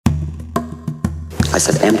I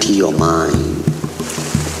said, empty your mind.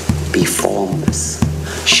 Be formless,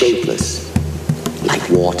 shapeless, like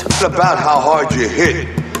water. It's about how hard you hit.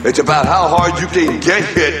 It's about how hard you can get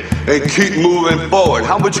hit and keep moving forward.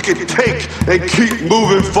 How much you can take and keep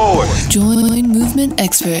moving forward. Join movement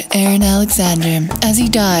expert Aaron Alexander as he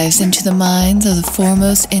dives into the minds of the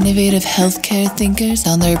foremost innovative healthcare thinkers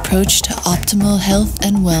on their approach to optimal health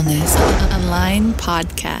and wellness. Align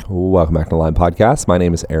Podcast. Welcome back to Align Podcast. My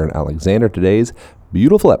name is Aaron Alexander. Today's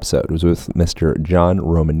beautiful episode was with Mr. John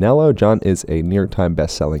Romaniello. John is a New York Times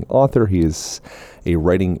best-selling author. He is a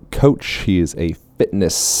writing coach. He is a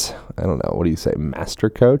fitness, master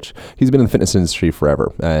coach. He's been in the fitness industry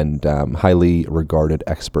forever and highly regarded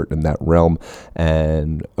expert in that realm.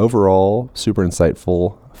 And overall, super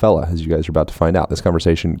insightful fella, as you guys are about to find out. This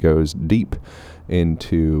conversation goes deep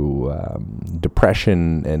into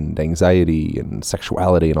depression and anxiety and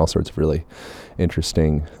sexuality and all sorts of really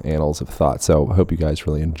interesting annals of thought. So I hope you guys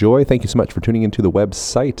really enjoy. Thank you so much for tuning into the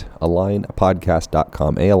website,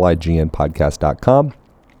 alignpodcast.com, ALIGN podcast.com.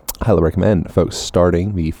 Highly recommend folks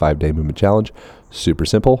starting the 5-day movement challenge. Super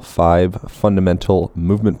simple, 5 fundamental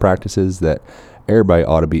movement practices that everybody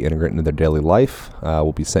ought to be integrating into their daily life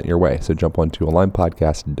will be sent your way. So jump on to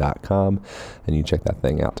alignpodcast.com and you check that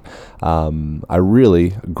thing out. I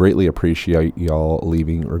really greatly appreciate y'all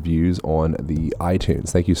leaving reviews on the iTunes.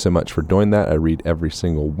 Thank you so much for doing that. I read every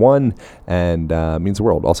single one and it means the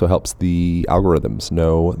world. Also helps the algorithms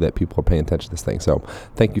know that people are paying attention to this thing. So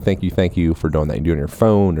thank you for doing that. You do it on your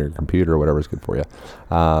phone or your computer or whatever is good for you.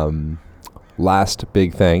 Last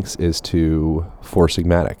big thanks is to Four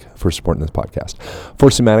Sigmatic for supporting this podcast. Four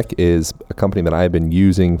Sigmatic is a company that I've been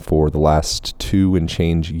using for the last 2 and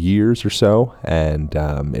change years or so, and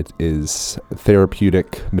it is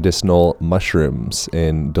therapeutic medicinal mushrooms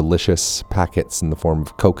in delicious packets in the form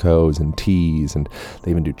of cocos and teas, and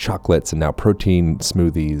they even do chocolates and now protein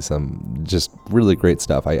smoothies. Just really great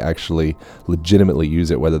stuff. I actually legitimately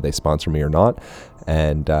use it whether they sponsor me or not.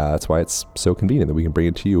 And that's why it's so convenient that we can bring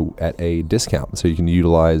it to you at a discount. So you can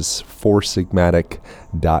utilize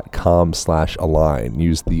foursigmatic.com/align.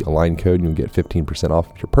 Use the align code and you'll get 15% off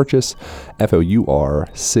your purchase. FOUR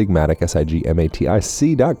Sigmatic,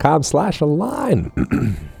 SIGMATIC.com/align.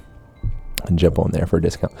 And jump on there for a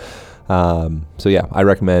discount. So yeah, I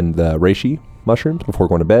recommend the reishi mushrooms before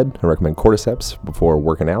going to bed. I recommend cordyceps before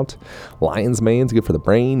working out. Lion's mane's good for the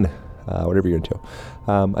brain. Whatever you're into.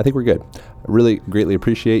 I think we're good. I really greatly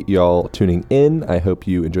appreciate y'all tuning in. I hope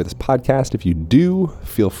you enjoy this podcast. If you do,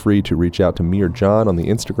 feel free to reach out to me or John on the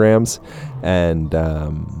Instagrams. And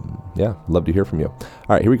love to hear from you. All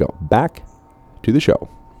right, here we go. Back to the show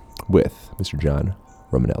with Mr. John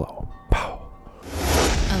Romaniello. Pow.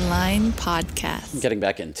 Align Podcast. I'm getting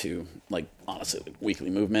back into, honestly, weekly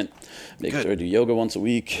movement. Making sure I do yoga once a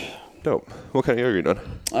week. Dope. What kind of yoga are you doing?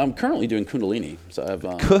 I'm currently doing Kundalini. So I've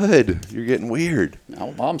good. You're getting weird.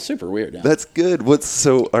 I'm super weird. Yeah. That's good.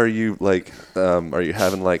 Are you are you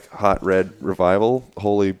having hot red revival,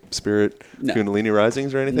 Holy Spirit, no. Kundalini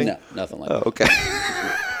risings or anything? No, nothing like that. Okay.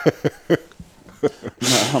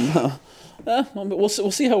 We'll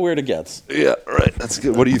see how weird it gets. Yeah, right. That's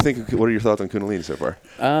good. What do you think? What are your thoughts on Kundalini so far?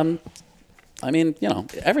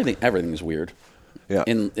 Everything is weird. Yeah.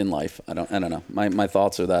 In life, I don't know. My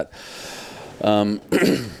thoughts are that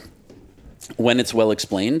when it's well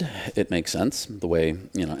explained, it makes sense. The way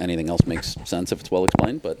anything else makes sense if it's well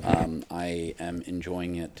explained. But I am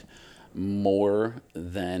enjoying it more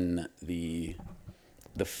than the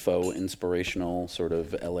faux inspirational sort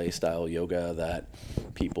of LA style yoga that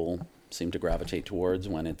people seem to gravitate towards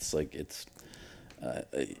when it's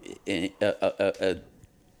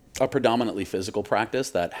a predominantly physical practice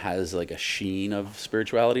that has a sheen of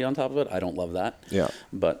spirituality on top of it. I don't love that. Yeah.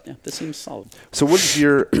 But this seems solid. So what is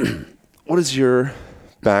your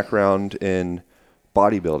background in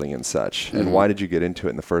bodybuilding and such, and why did you get into it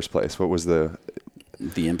in the first place? What was the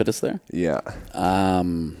impetus there? Yeah.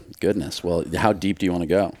 Goodness. Well, how deep do you want to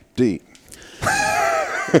go? Deep.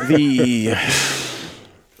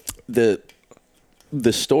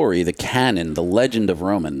 The story, the canon, the legend of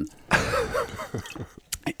Roman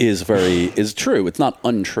is true. It's not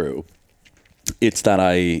untrue. It's that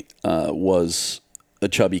I was a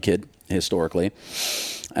chubby kid historically,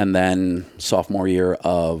 and then sophomore year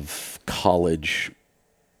of college,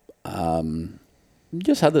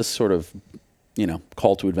 just had this sort of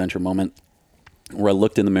call to adventure moment where I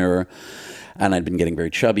looked in the mirror, and I'd been getting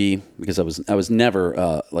very chubby because I was never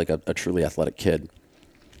a truly athletic kid.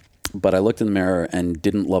 But I looked in the mirror and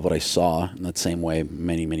didn't love what I saw in that same way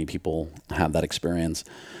many people have that experience.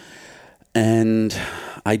 And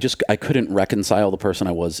I couldn't reconcile the person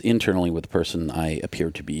I was internally with the person I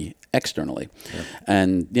appeared to be externally.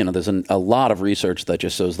 And, there's a lot of research that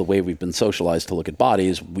just shows the way we've been socialized to look at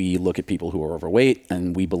bodies. We look at people who are overweight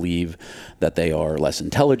and we believe that they are less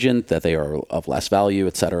intelligent, that they are of less value,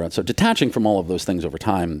 et cetera. So detaching from all of those things over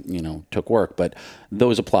time, took work, but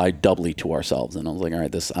those apply doubly to ourselves. And I was like, all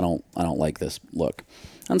right, I don't like this look.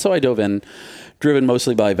 And so I dove in, driven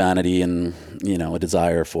mostly by vanity and, a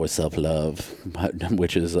desire for self-love,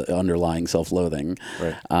 which is underlying self-loathing,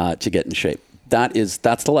 to get in shape.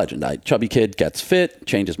 That's the legend. Chubby kid gets fit,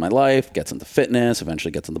 changes my life, gets into fitness,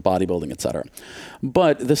 eventually gets into bodybuilding, etc.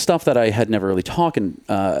 But the stuff that I had never really talked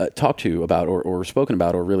to about or spoken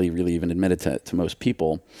about or really even admitted to most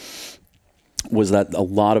people was that a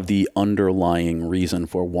lot of the underlying reason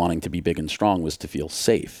for wanting to be big and strong was to feel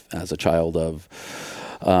safe. As a child of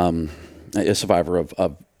a survivor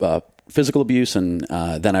of physical abuse, and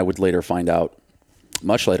then I would later find out,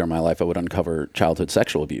 much later in my life, I would uncover childhood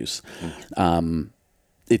sexual abuse.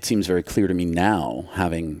 It seems very clear to me now,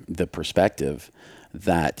 having the perspective,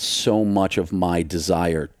 that so much of my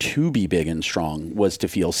desire to be big and strong was to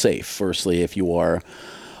feel safe. Firstly, if you are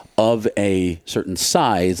of a certain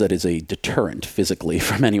size, that is a deterrent physically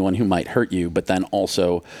from anyone who might hurt you, but then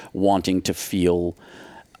also wanting to feel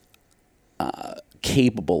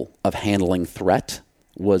capable of handling threat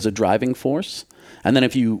was a driving force. And then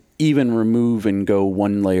if you even remove and go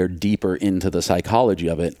one layer deeper into the psychology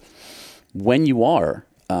of it, when you are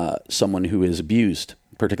someone who is abused,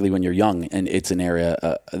 particularly when you're young, and it's an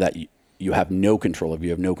area that you have no control of,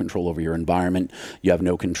 you have no control over your environment, you have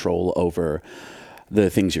no control over the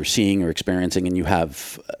things you're seeing or experiencing, and you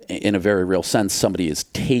have, in a very real sense, somebody is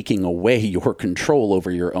taking away your control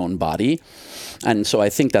over your own body. And so I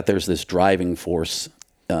think that there's this driving force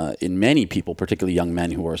in many people, particularly young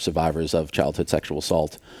men who are survivors of childhood sexual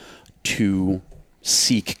assault, to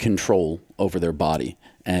seek control over their body.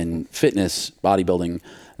 And fitness, bodybuilding,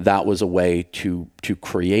 that was a way to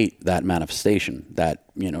create that manifestation. That,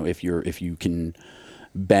 if you can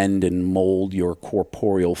bend and mold your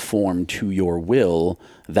corporeal form to your will,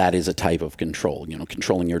 that is a type of control.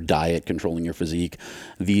 Controlling your diet, controlling your physique.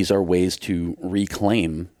 These are ways to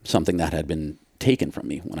reclaim something that had been taken from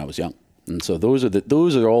me when I was young. And so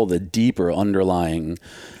those are all the deeper underlying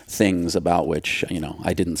things about which,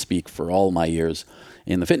 I didn't speak for all my years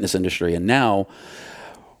in the fitness industry. And now,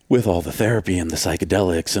 with all the therapy and the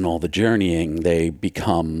psychedelics and all the journeying, they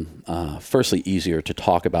become, firstly, easier to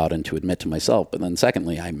talk about and to admit to myself. But then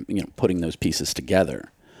secondly, I'm, putting those pieces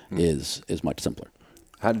together is much simpler.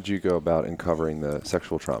 How did you go about uncovering the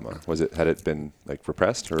sexual trauma? Had it been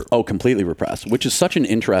repressed or? Oh, completely repressed, which is such an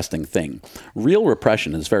interesting thing. Real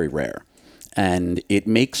repression is very rare. And it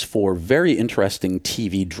makes for very interesting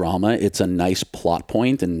TV drama. It's a nice plot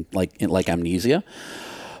point and like Amnesia.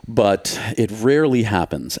 But it rarely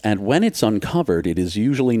happens. And when it's uncovered, it is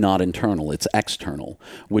usually not internal, it's external,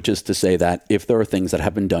 which is to say that if there are things that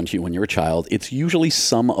have been done to you when you're a child, it's usually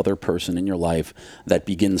some other person in your life that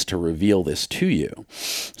begins to reveal this to you.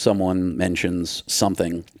 Someone mentions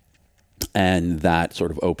something, and that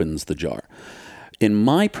sort of opens the jar. In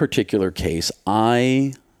my particular case,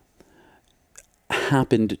 I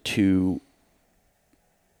happened to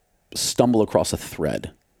stumble across a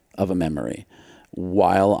thread of a memory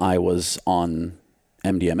while I was on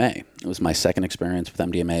MDMA. It was my second experience with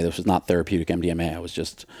MDMA. This was not therapeutic MDMA. I was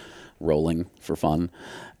just rolling for fun.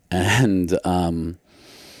 And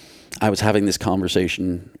I was having this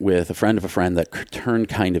conversation with a friend of a friend that turned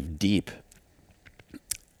kind of deep.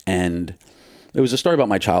 And it was a story about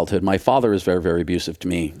my childhood. My father is very, very abusive to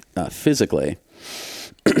me physically.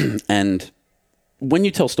 And when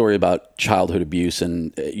you tell a story about childhood abuse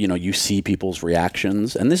and, you see people's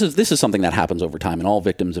reactions, and this is something that happens over time in all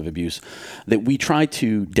victims of abuse, that we try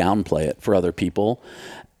to downplay it for other people.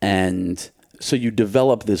 And so you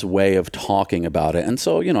develop this way of talking about it. And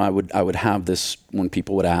so, I would have this when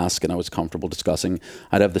people would ask and I was comfortable discussing,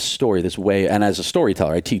 I'd have this story, this way. And as a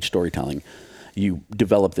storyteller, I teach storytelling. You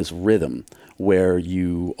develop this rhythm where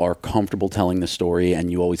you are comfortable telling the story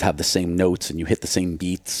and you always have the same notes and you hit the same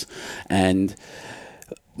beats. And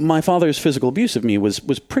my father's physical abuse of me was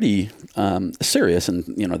pretty serious, and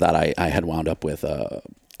that I had wound up with a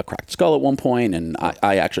cracked skull at one point, and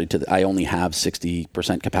I only have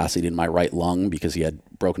 60% capacity in my right lung because he had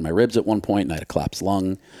broken my ribs at one point, and I had a collapsed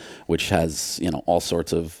lung, which has all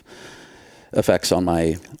sorts of effects on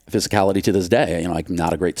my physicality to this day. I'm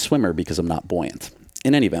not a great swimmer because I'm not buoyant.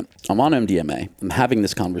 in any event, I'm on MDMA. I'm having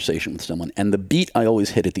this conversation with someone. And the beat I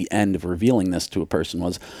always hit at the end of revealing this to a person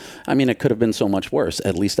was, I mean, it could have been so much worse.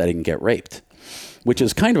 At least I didn't get raped. Which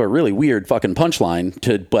is kind of a really weird fucking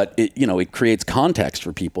punchline, but it, you know, it creates context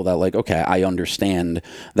for people that like, okay, I understand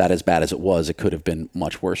that as bad as it was, it could have been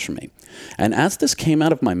much worse for me. And as this came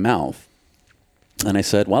out of my mouth, and I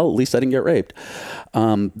said, well, at least I didn't get raped,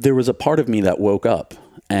 there was a part of me that woke up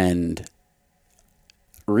and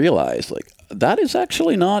realized, like, that is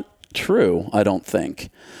actually not true, I don't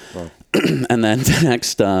think. Wow. And then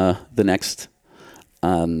the next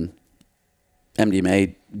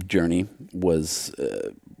MDMA journey was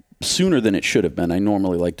sooner than it should have been. I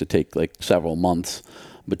normally like to take like several months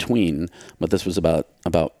between, but this was about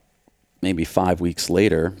maybe 5 weeks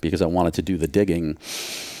later because I wanted to do the digging.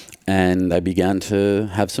 And I began to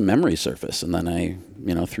have some memories surface. And then I,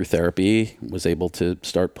 you know, through therapy, was able to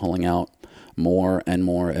start pulling out more and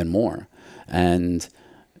more and more. And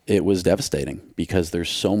it was devastating because there's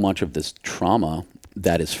so much of this trauma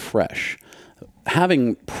that is fresh.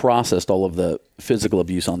 Having processed all of the physical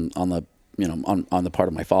abuse on the part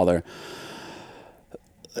of my father,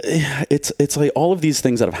 it's like all of these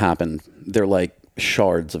things that have happened, they're like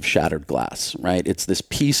shards of shattered glass, right? It's this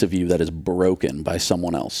piece of you that is broken by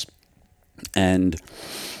someone else. And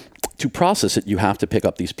to process it, you have to pick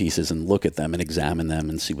up these pieces and look at them and examine them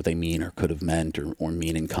and see what they mean or could have meant or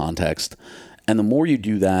mean in context. And the more you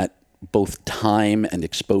do that, both time and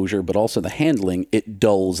exposure, but also the handling, it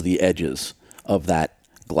dulls the edges of that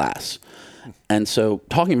glass. And so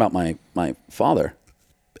talking about my father,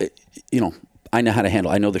 I know how to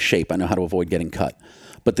handle, I know the shape, I know how to avoid getting cut.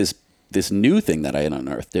 But this new thing that I had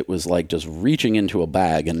unearthed, it was like just reaching into a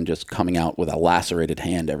bag and just coming out with a lacerated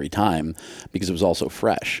hand every time because it was also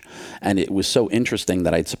fresh. And it was so interesting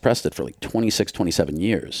that I'd suppressed it for like 26, 27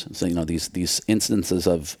 years. So, you know, these instances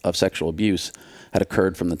of sexual abuse had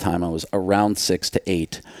occurred from the time I was around 6 to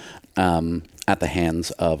 8 at the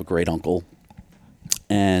hands of a great uncle.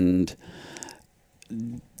 And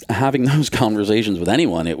having those conversations with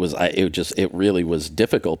anyone, it really was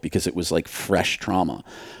difficult because it was like fresh trauma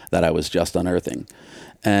that I was just unearthing.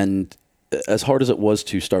 And as hard as it was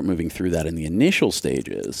to start moving through that in the initial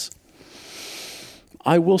stages,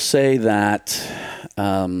 I will say that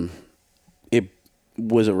it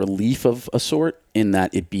was a relief of a sort in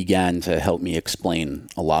that it began to help me explain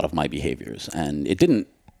a lot of my behaviors. And it didn't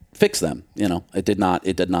fix them, you know, it did not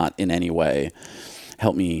in any way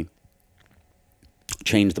help me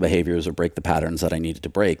change the behaviors or break the patterns that I needed to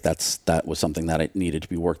break. That was something that I needed to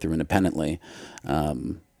be worked through independently.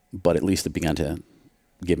 But at least it began to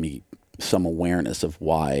give me some awareness of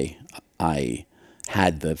why I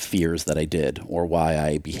had the fears that I did, or why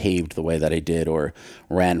I behaved the way that I did, or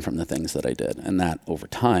ran from the things that I did. And that over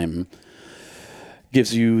time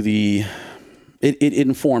gives you it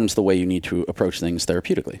informs the way you need to approach things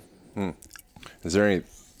therapeutically. Is there any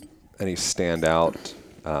standout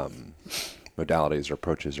modalities or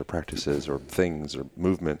approaches or practices or things or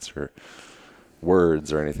movements or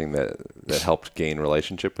words or anything that helped gain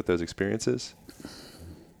relationship with those experiences?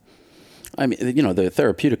 I mean, you know, the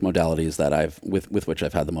therapeutic modalities that with which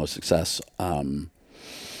I've had the most success are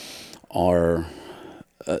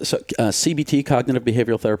CBT, cognitive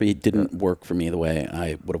behavioral therapy, didn't work for me the way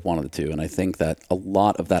I would have wanted it to. And I think that a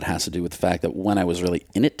lot of that has to do with the fact that when I was really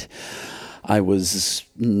in it, I was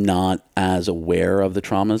not as aware of the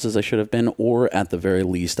traumas as I should have been, or at the very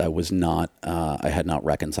least, I had not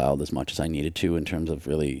reconciled as much as I needed to in terms of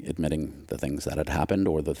really admitting the things that had happened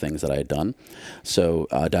or the things that I had done. So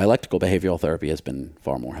dialectical behavioral therapy has been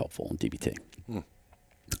far more helpful in DBT.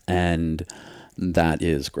 And that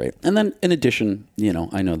is great. And then in addition, you know,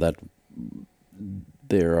 I know that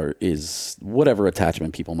there is whatever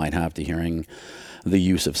attachment people might have to hearing the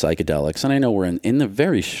use of psychedelics. And I know we're in a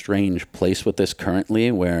very strange place with this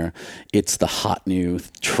currently, where it's the hot new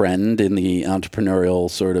trend in the entrepreneurial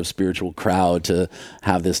sort of spiritual crowd to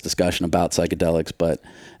have this discussion about psychedelics. But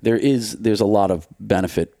there's a lot of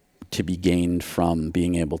benefit to be gained from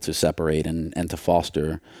being able to separate and to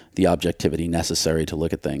foster the objectivity necessary to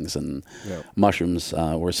look at things. And mushrooms,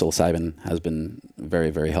 or psilocybin, has been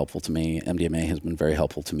very, very helpful to me. MDMA has been very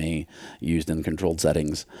helpful to me, used in controlled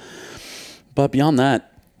settings. But beyond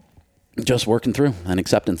that, just working through and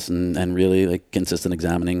acceptance and really like consistent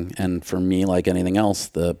examining. And for me, like anything else,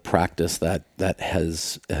 the practice that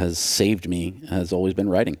has saved me has always been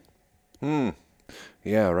writing.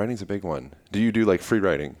 Yeah, writing's a big one. Do you do like free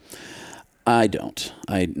writing? I don't.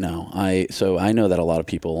 So I know that a lot of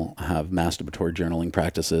people have masturbatory journaling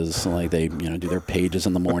practices, like they, you know, do their pages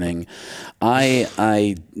in the morning.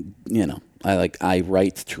 I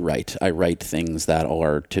write to write. I write things that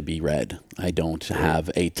are to be read. I don't have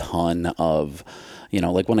a ton of,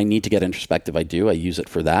 like when I need to get introspective, I use it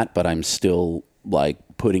for that, but I'm still like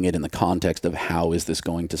putting it in the context of how is this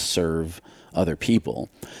going to serve other people.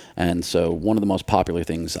 And so one of the most popular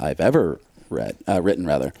things I've ever written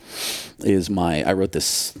is I wrote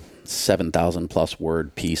this 7,000 plus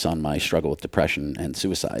word piece on my struggle with depression and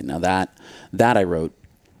suicide. Now that I wrote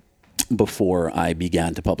before I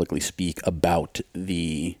began to publicly speak about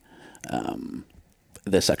the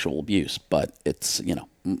sexual abuse. But it's,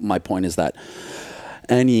 my point is that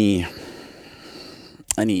any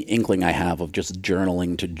inkling I have of just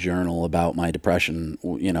journaling to journal about my depression,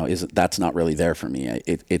 that's not really there for me.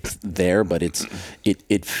 It's there, but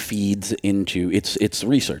it feeds into it's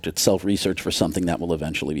research. It's self-research for something that will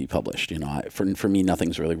eventually be published. For me,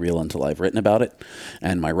 nothing's really real until I've written about it,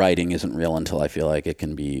 and my writing isn't real until I feel like it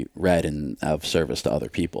can be read and of service to other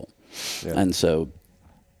people. Yeah. And so,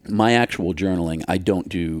 my actual journaling, I don't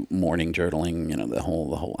do morning journaling. The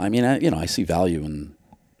whole. I mean, I see value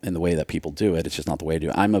in the way that people do it. It's just not the way I do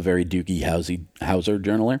it. I'm a very Doogie Howser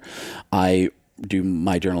journaler. I do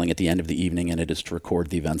my journaling at the end of the evening, and it is to record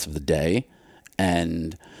the events of the day.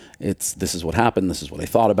 And this is what happened. This is what I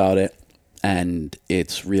thought about it. And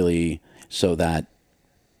it's really so that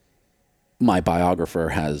my biographer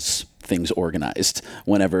has things organized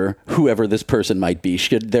whenever whoever this person might be,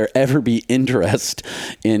 should there ever be interest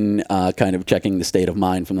in kind of checking the state of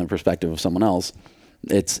mind from the perspective of someone else,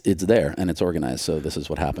 it's there and it's organized. So this is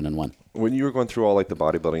what happened and when. When you were going through all like the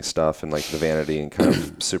bodybuilding stuff and like the vanity and kind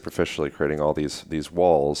of superficially creating all these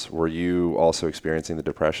walls, were you also experiencing the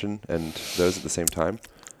depression and those at the same time?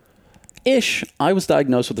 Ish. I was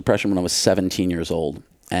diagnosed with depression when I was 17 years old.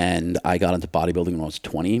 And I got into bodybuilding when I was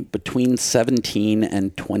 20. Between 17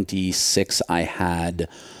 and 26, I had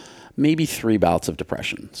maybe 3 bouts of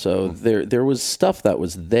depression. So there was stuff that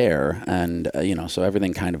was there, and so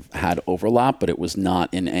everything kind of had overlap, but it was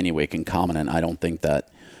not in any way concomitant. I don't think that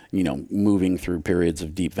moving through periods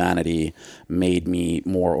of deep vanity made me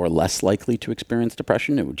more or less likely to experience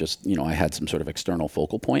depression. It would just I had some sort of external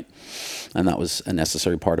focal point, and that was a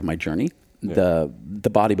necessary part of my journey. Yeah. The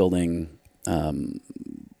bodybuilding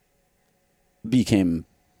became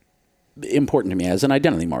important to me as an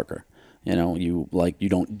identity marker. You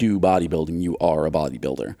don't do bodybuilding, you are a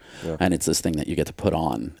bodybuilder. Yeah. And it's this thing that you get to put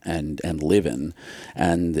on and live in.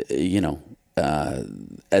 And,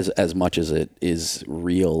 as much as it is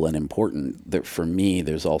real and important, that for me,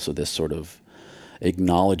 there's also this sort of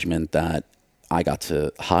acknowledgement that I got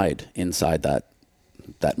to hide inside that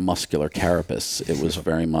muscular carapace. It was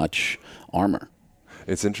very much armor.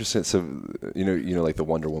 It's interesting. So, like the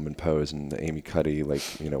Wonder Woman pose and the Amy Cuddy, like,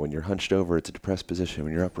 when you're hunched over, it's a depressed position.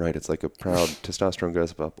 When you're upright, it's like a proud, testosterone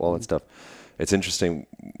goes up, all that stuff. It's interesting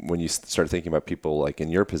when you start thinking about people like in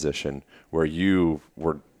your position where you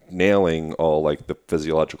were nailing all like the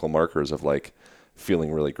physiological markers of like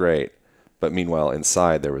feeling really great. But meanwhile,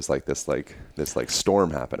 inside there was like this storm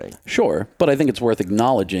happening. Sure. But I think it's worth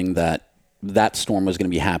acknowledging that storm was going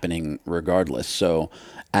to be happening regardless. So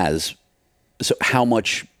how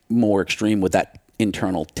much more extreme would that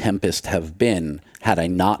internal tempest have been had I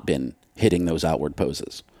not been hitting those outward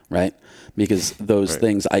poses, right? Because those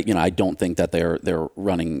things, I don't think that they're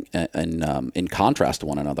running in contrast to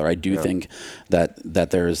one another. I do think that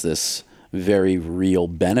there is this very real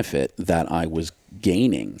benefit that I was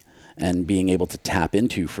gaining and being able to tap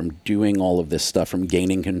into from doing all of this stuff, from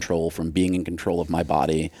gaining control, from being in control of my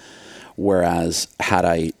body. Whereas had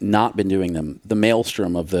I not been doing them, the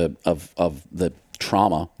maelstrom of the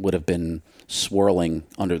trauma would have been swirling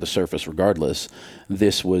under the surface regardless.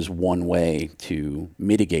 This was one way to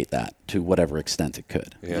mitigate that to whatever extent it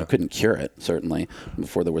could. Yeah. You couldn't cure it, certainly,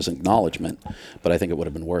 before there was acknowledgement, but I think it would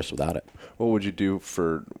have been worse without it. What would you do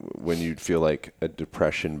for when you feel like a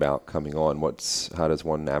depression bout coming on? How does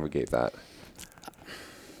one navigate that?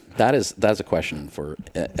 That's a question for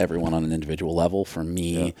everyone on an individual level. For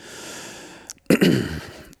me,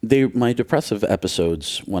 my depressive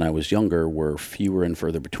episodes when I was younger were fewer and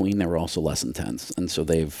further between. They were also less intense, and so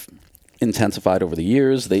they've intensified over the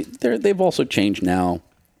years. They've also changed now.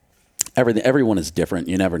 Everyone is different.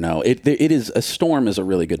 You never know. A storm is a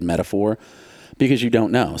really good metaphor because you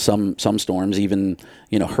don't know. Some storms, even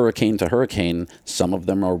hurricane to hurricane, some of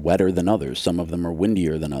them are wetter than others. Some of them are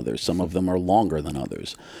windier than others. Some of them are longer than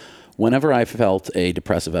others. Whenever I felt a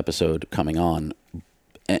depressive episode coming on,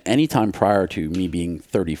 anytime prior to me being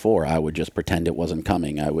 34, I would just pretend it wasn't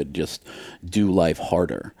coming. I would just do life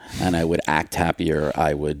harder, and I would act happier.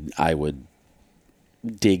 I would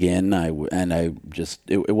dig in. It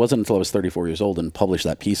wasn't until I was 34 years old and published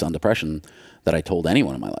that piece on depression that I told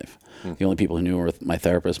anyone in my life. The only people who knew were my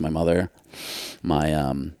therapist, my mother,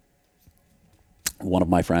 my one of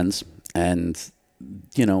my friends, and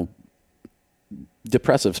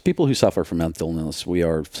depressives, people who suffer from mental illness. We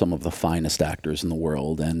are some of the finest actors in the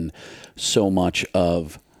world, and so much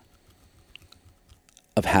of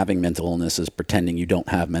having mental illness is pretending you don't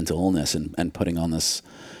have mental illness and putting on this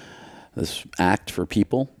act for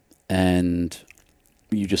people, and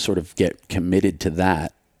you just sort of get committed to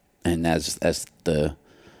that. And as the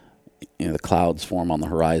the clouds form on the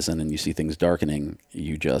horizon and you see things darkening,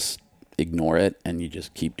 you just ignore it and you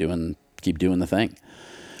just keep doing the thing.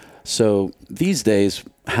 So these days,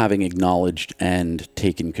 having acknowledged and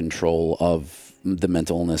taken control of the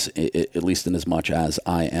mental illness, at least in as much as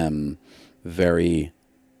I am very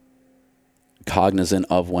cognizant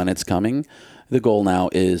of when it's coming, the goal now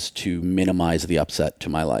is to minimize the upset to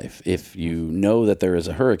my life. If you know that there is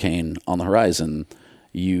a hurricane on the horizon,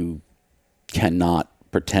 you cannot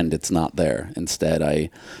pretend it's not there. Instead, I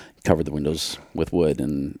covered the windows with wood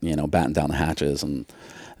and, batten down the hatches. And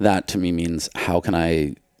that to me means, how can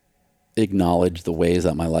I acknowledge the ways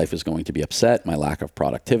that my life is going to be upset, my lack of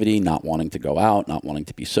productivity, not wanting to go out, not wanting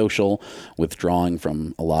to be social, withdrawing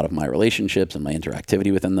from a lot of my relationships and my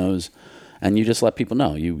interactivity within those. And you just let people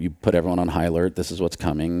know. You put everyone on high alert. This is what's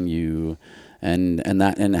coming.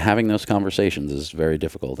 And having those conversations is very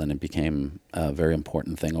difficult, and it became a very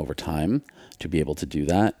important thing over time to be able to do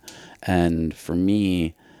that. And for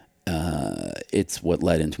me, it's what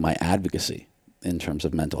led into my advocacy in terms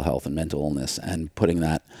of mental health and mental illness, and putting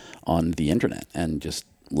that on the internet and just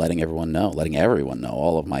letting everyone know,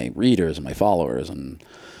 all of my readers and my followers and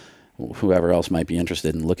whoever else might be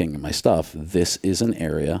interested in looking at my stuff. This is an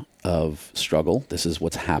area of struggle. This is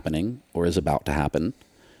what's happening or is about to happen.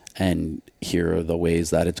 And here are the ways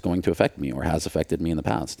that it's going to affect me or has affected me in the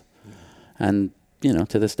past. And,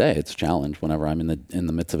 to this day, it's a challenge whenever I'm in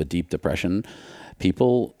the midst of a deep depression.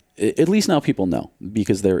 People, at least now people know,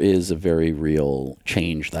 because there is a very real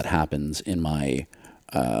change that happens in my,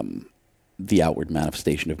 the outward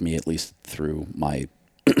manifestation of me, at least through my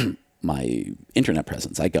my internet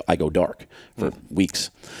presence. I go dark for weeks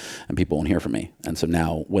and people won't hear from me. And so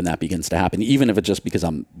now when that begins to happen, even if it's just because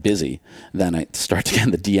I'm busy, then I start to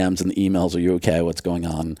get the DMs and the emails. Are you okay? What's going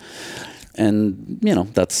on? And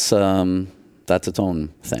that's its own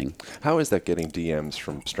thing. How is that, getting DMs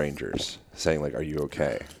from strangers saying like, are you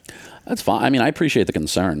okay? That's fine. I mean, I appreciate the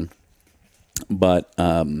concern, but,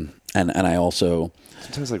 and I also,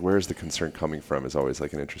 sometimes like, where is the concern coming from is always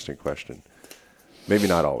like an interesting question. Maybe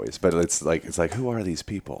not always, but it's like, who are these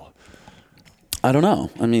people? I don't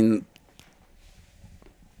know. I mean,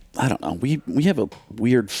 I don't know. We have a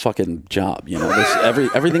weird fucking job,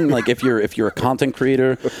 everything, like if you're a content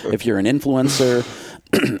creator, if you're an influencer,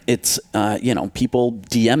 it's, people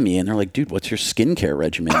DM me and they're like, dude, what's your skincare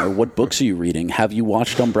regimen? Or what books are you reading? Have you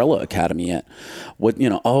watched Umbrella Academy yet? What,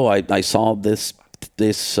 I saw this,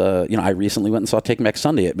 I recently went and saw Take Back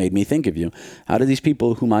Sunday. It made me think of you. How do these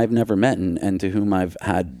people whom I've never met and to whom I've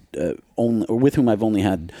had with whom I've only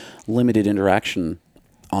had limited interaction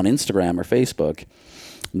on Instagram or Facebook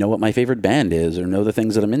know what my favorite band is or know the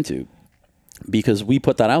things that I'm into? Because we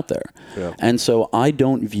put that out there. Yeah. And so I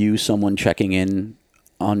don't view someone checking in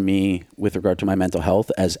on me with regard to my mental health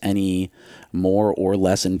as any more or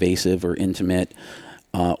less invasive or intimate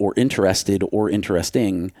or interested or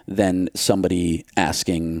interesting than somebody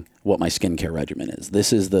asking what my skincare regimen is.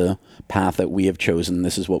 This is the path that we have chosen.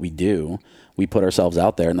 This is what we do. We put ourselves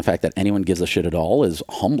out there, and the fact that anyone gives a shit at all is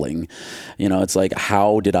humbling. It's like,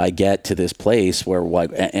 how did I get to this place where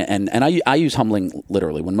I use humbling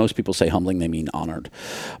literally. When most people say humbling, they mean honored.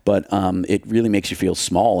 But it really makes you feel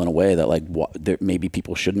small in a way that maybe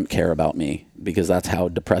people shouldn't care about me, because that's how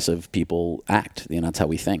depressive people act. That's how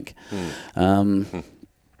we think.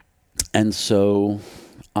 And so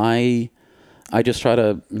I just try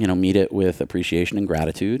to, meet it with appreciation and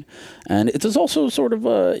gratitude. And it is also sort of,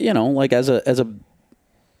 as a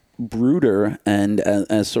brooder and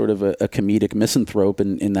as sort of a comedic misanthrope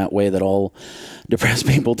in that way that all depressed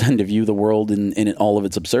people tend to view the world in all of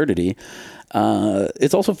its absurdity.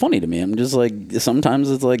 It's also funny to me. I'm just like,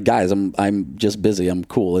 sometimes it's like, guys, I'm just busy. I'm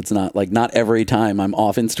cool. It's not like, not every time I'm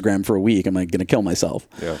off Instagram for a week am I going to kill myself.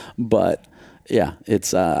 Yeah. But yeah,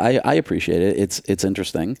 it's I appreciate it. It's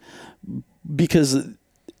interesting, because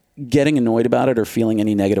getting annoyed about it or feeling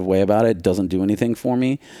any negative way about it doesn't do anything for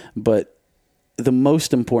me. But the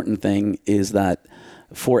most important thing is that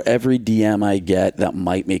for every DM I get that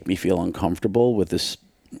might make me feel uncomfortable with this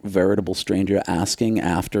veritable stranger asking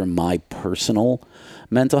after my personal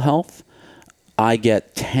mental health, I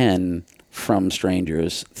get 10 from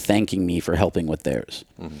strangers thanking me for helping with theirs.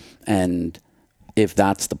 And if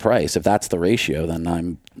that's the price, if that's the ratio, then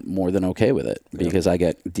I'm more than okay with it, because I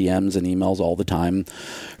get DMs and emails all the time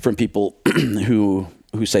from people who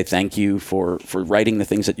say thank you for writing the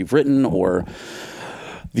things that you've written, or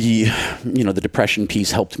the depression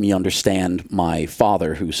piece helped me understand my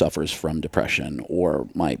father who suffers from depression, or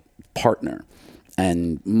my partner.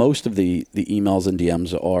 And most of the emails and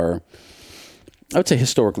DMs are, I would say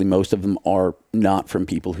historically, most of them are not from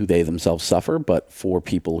people who they themselves suffer, but for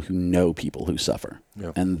people who know people who suffer.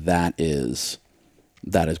 Yeah. And that is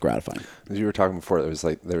gratifying. As you were talking before, there's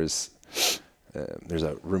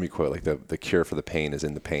a Rumi quote, like the cure for the pain is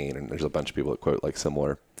in the pain. And there's a bunch of people that quote like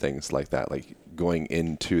similar things like that. Like going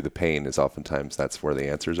into the pain is oftentimes that's where the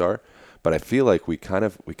answers are. But I feel like we kind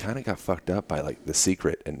of got fucked up by like The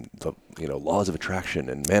Secret and the laws of attraction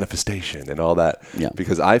and manifestation and all that. Yeah.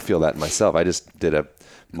 Because I feel that myself. I just did a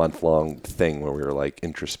month-long thing where we were like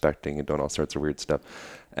introspecting and doing all sorts of weird stuff.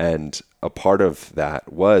 And a part of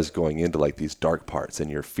that was going into like these dark parts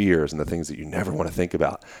and your fears and the things that you never want to think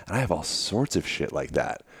about. And I have all sorts of shit like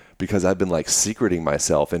that because I've been like secreting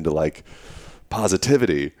myself into like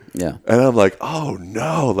positivity. Yeah. And I'm like, oh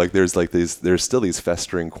no, like there's still these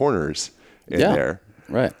festering corners in there.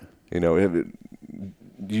 Right.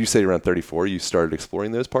 You say around 34 you started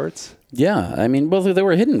exploring those parts? Yeah. I mean, well, they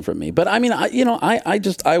were hidden from me, but I mean,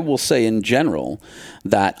 I will say in general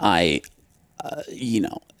that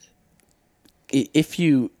if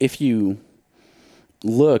you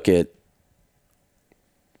look at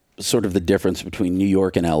sort of the difference between New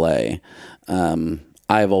York and LA,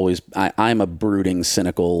 I'm a brooding,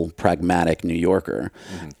 cynical, pragmatic New Yorker.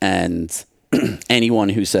 Mm-hmm. And anyone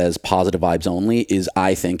who says positive vibes only is,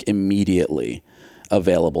 I think, immediately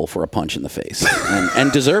available for a punch in the face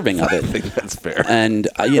and deserving of it. I think that's fair. And,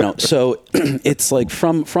 so it's like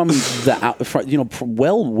from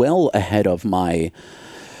well ahead of my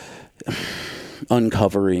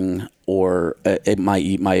uncovering or my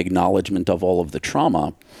acknowledgement of all of the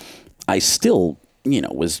trauma, I still,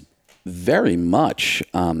 was very much,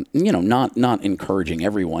 not encouraging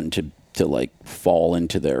everyone to like fall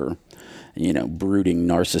into their, brooding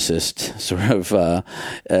narcissist sort of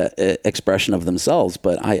expression of themselves.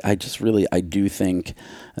 But I do think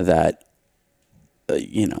that,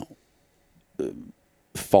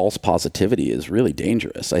 false positivity is really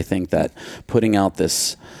dangerous. I think that putting out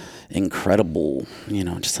this incredible,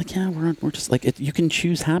 just like, we're just like, you can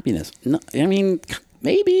choose happiness. No, I mean,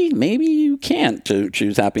 maybe you can't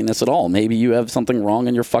choose happiness at all. Maybe you have something wrong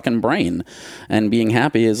in your fucking brain, and being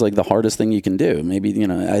happy is like the hardest thing you can do. Maybe,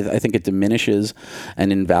 I think it diminishes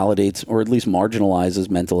and invalidates, or at least marginalizes,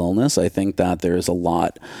 mental illness. I think that there's a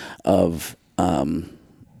lot of, I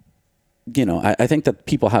think that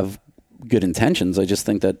people have good intentions. I just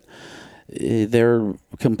think that they're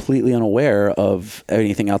completely unaware of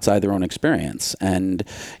anything outside their own experience. And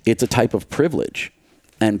it's a type of privilege.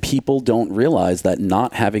 And people don't realize that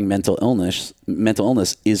not having mental illness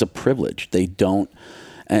is a privilege. They don't.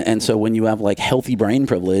 And so when you have like healthy brain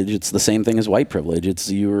privilege, it's the same thing as white privilege.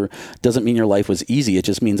 Doesn't mean your life was easy. It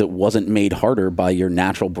just means it wasn't made harder by your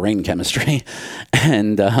natural brain chemistry.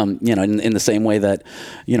 And, in the same way that,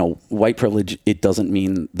 white privilege, it doesn't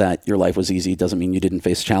mean that your life was easy. It doesn't mean you didn't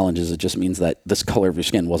face challenges. It just means that this color of your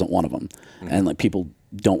skin wasn't one of them. Mm-hmm. And like people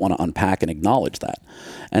don't want to unpack and acknowledge that.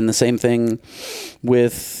 And the same thing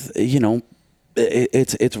with,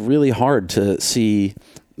 it's really hard to see,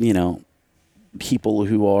 people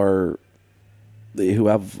who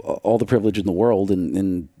have all the privilege in the world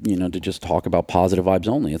and to just talk about positive vibes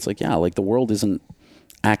only. It's like, the world isn't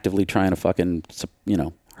actively trying to fucking,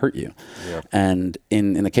 hurt you. Yeah. And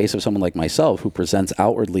in the case of someone like myself who presents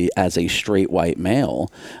outwardly as a straight white male,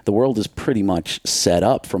 the world is pretty much set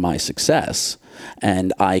up for my success.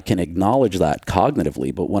 And I can acknowledge that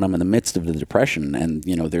cognitively, but when I'm in the midst of the depression and,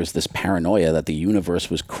 there's this paranoia that the universe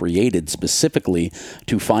was created specifically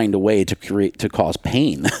to find a way to cause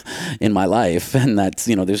pain in my life. And that's,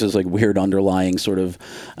 there's this like weird underlying sort of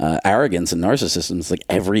arrogance and narcissism. It's like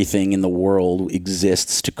everything in the world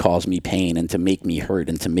exists to cause me pain and to make me hurt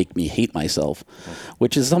and to make me hate myself,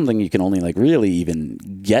 which is something you can only like really even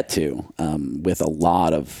get to with a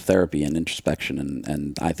lot of therapy and introspection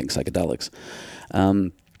and I think psychedelics.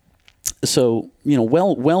 So,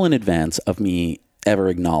 well in advance of me ever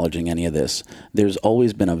acknowledging any of this, there's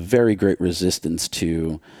always been a very great resistance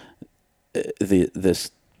to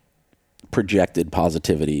this projected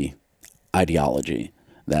positivity ideology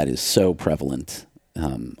that is so prevalent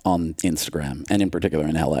on Instagram, and in particular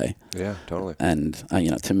in LA. Yeah, totally. And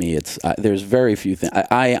to me, it's there's very few things.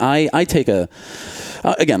 I take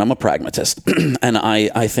again, I'm a pragmatist, and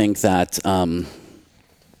I think that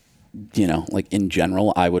like in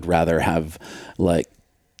general, I would rather have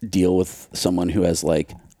deal with someone who has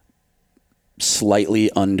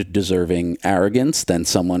slightly undeserving arrogance than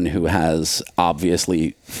someone who has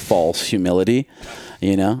obviously false humility,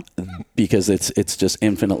 because it's just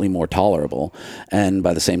infinitely more tolerable. And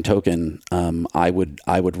by the same token, I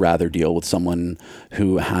would rather deal with someone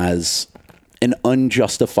who has an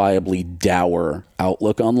unjustifiably dour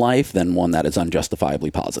outlook on life than one that is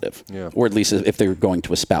unjustifiably positive. Yeah. Or at least if they're going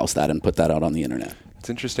to espouse that and put that out on the internet.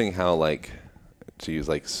 It's interesting how to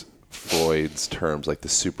use Freud's terms, the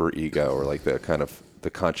super ego, or the kind of the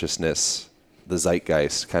consciousness, the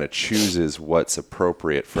zeitgeist kind of chooses what's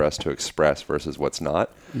appropriate for us to express versus what's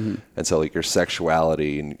not. Mm-hmm. And so your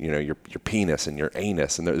sexuality and your penis and your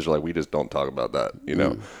anus, and there's we just don't talk about that,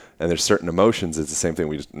 And there's certain emotions. It's the same thing.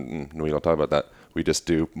 We don't talk about that. We just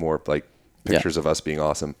do more pictures of us being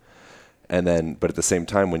awesome. And then, but at the same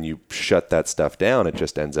time, when you shut that stuff down, it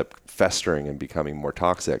just ends up festering and becoming more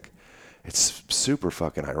toxic. It's super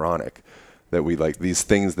fucking ironic that we these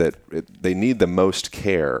things that they need the most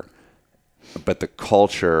care, but the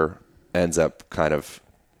culture ends up kind of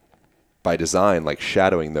by design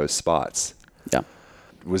shadowing those spots. Yeah.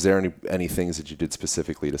 Was there any things that you did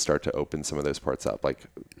specifically to start to open some of those parts up,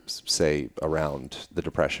 say around the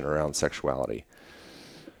depression, around sexuality?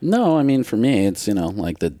 No, I mean, for me, it's,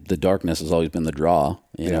 the darkness has always been the draw,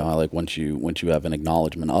 once you have an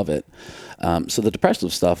acknowledgement of it. So the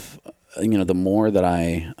depressive stuff, the more that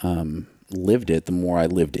I lived it, the more I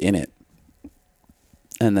lived in it.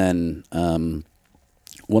 And then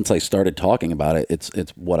once I started talking about it,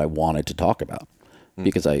 it's what I wanted to talk about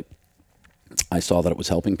because I saw that it was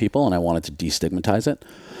helping people and I wanted to destigmatize it.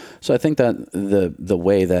 So I think that the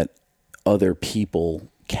way that other people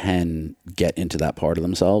can get into that part of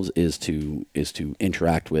themselves is to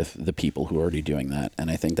interact with the people who are already doing that. And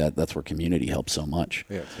I think that that's where community helps so much.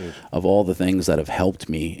 Yeah, it's huge. Of all the things that have helped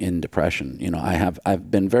me in depression,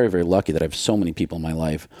 I've been very, very lucky that I have so many people in my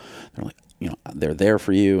life. They're they're there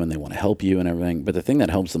for you and they want to help you and everything. But the thing that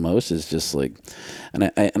helps the most is just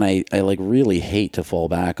and I really hate to fall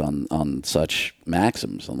back on such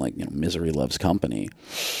maxims on misery loves company.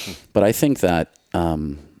 But I think that,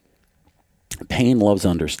 pain loves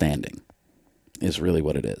understanding is really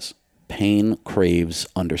what it is. Pain craves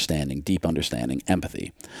understanding, deep understanding,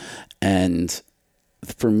 empathy. And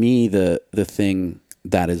for me, the thing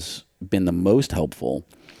that has been the most helpful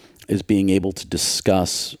is being able to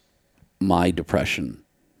discuss my depression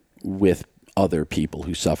with other people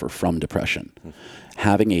who suffer from depression.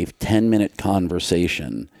 Having a 10-minute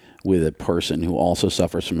conversation with a person who also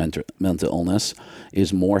suffers from mental illness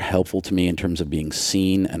is more helpful to me in terms of being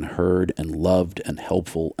seen and heard and loved and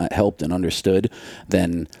helped and understood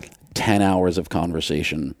than 10 hours of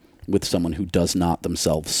conversation with someone who does not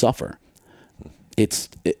themselves suffer.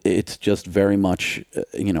 It's just very much,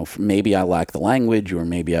 maybe I lack the language, or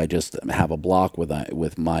maybe I just have a block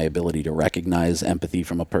with my ability to recognize empathy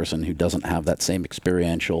from a person who doesn't have that same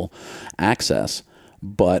experiential access.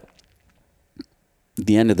 But at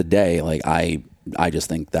the end of the day, I just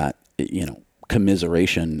think that,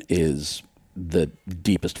 commiseration is the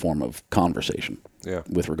deepest form of conversation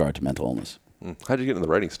with regard to mental illness. How did you get into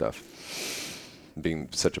the writing stuff? Being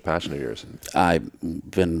such a passion of yours. I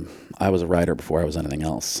was a writer before I was anything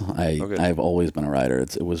else. I've always been a writer.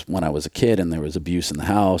 It was when I was a kid and there was abuse in the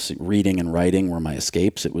house. Reading and writing were my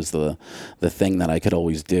escapes. It was the thing that I could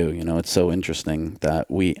always do. It's so interesting that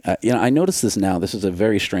I notice this now. This is a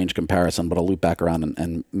very strange comparison, but I'll loop back around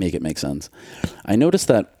and make it make sense. I noticed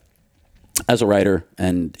that as a writer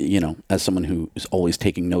and, as someone who is always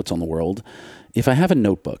taking notes on the world, if I have a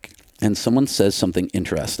notebook and someone says something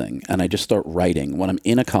interesting and I just start writing, when I'm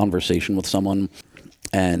in a conversation with someone,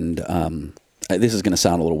 and this is going to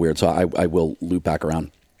sound a little weird, so I will loop back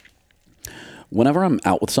around. Whenever I'm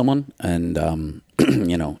out with someone and,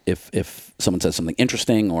 if someone says something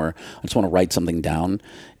interesting or I just want to write something down,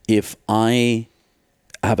 if I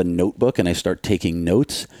have a notebook and I start taking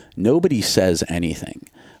notes, nobody says anything.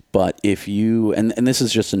 But if you, and this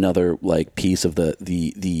is just another piece of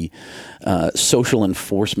the social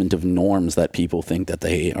enforcement of norms that people think that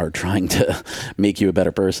they are trying to make you a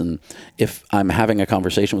better person. If I'm having a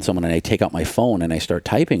conversation with someone and I take out my phone and I start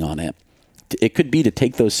typing on it, it could be to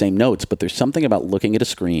take those same notes, but there's something about looking at a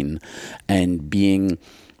screen and being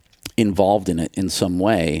involved in it in some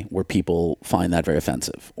way where people find that very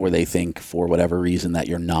offensive, or they think for whatever reason that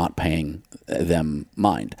you're not paying them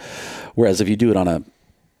mind. Whereas if you do it on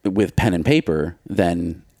a with pen and paper,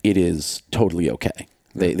 then it is totally okay.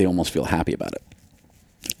 They almost feel happy about it.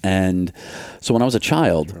 And so when I was a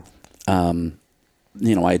child,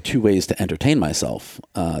 you know, I had 2 ways to entertain myself.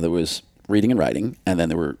 There was reading and writing, and then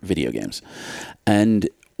there were video games. And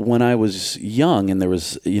when I was young and there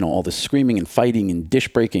was, you know, all this screaming and fighting and dish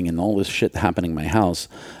breaking and all this shit happening in my house,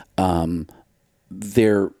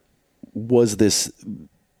 there was this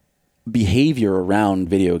behavior around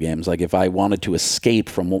video games. Like if I wanted to escape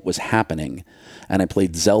from what was happening and I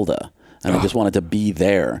played Zelda and I just wanted to be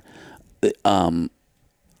there,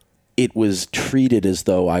 it was treated as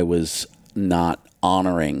though I was not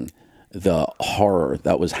honoring the horror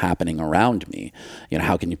that was happening around me. You know,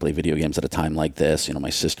 how can you play video games at a time like this? You know, my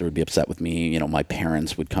sister would be upset with me. You know, my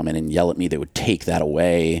parents would come in and yell at me. They would take that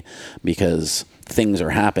away because things are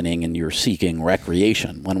happening and you're seeking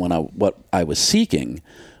recreation. When what I was seeking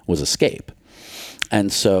was escape.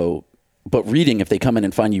 And so, but reading, if they come in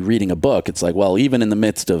and find you reading a book, it's like, well, even in the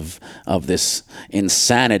midst of this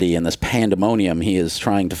insanity and this pandemonium, he is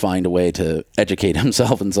trying to find a way to educate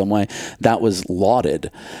himself in some way. That was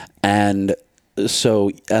lauded. And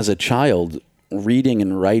so as a child, reading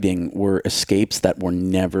and writing were escapes that were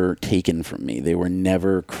never taken from me. They were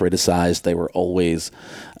never criticized. They were always,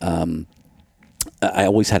 I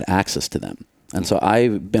always had access to them. And so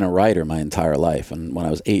I've been a writer my entire life. And when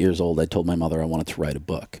I was 8 years old, I told my mother I wanted to write a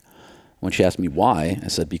book. When she asked me why, I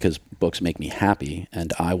said, because books make me happy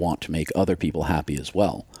and I want to make other people happy as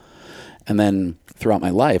well. And then throughout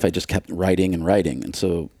my life, I just kept writing and writing. And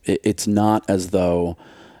so it's not as though,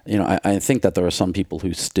 you know, I think that there are some people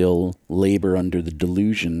who still labor under the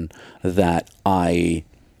delusion that I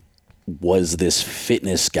was this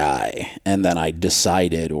fitness guy and then I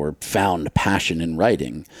decided or found passion in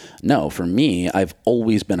writing. No, for me, I've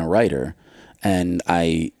always been a writer, and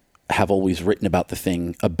I have always written about the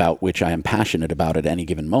thing about which I am passionate about at any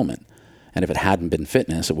given moment. And if it hadn't been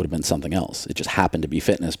fitness, it would have been something else. It just happened to be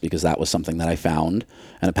fitness because that was something that I found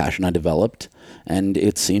and a passion I developed, and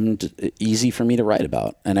it seemed easy for me to write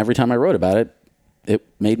about. And every time I wrote about it, it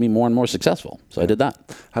made me more and more successful. So I did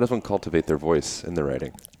that. How does one cultivate their voice in the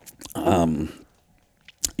writing?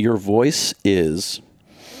 Your voice is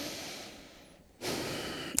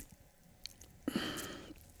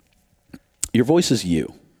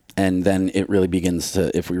you. And then it really begins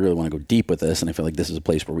to, if we really want to go deep with this, and I feel like this is a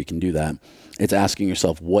place where we can do that, it's asking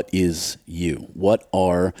yourself, what is you? What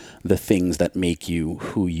are the things that make you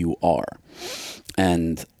who you are?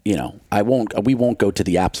 And, you know, we won't go to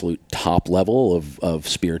the absolute top level of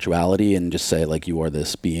spirituality and just say, like, you are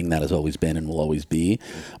this being that has always been and will always be.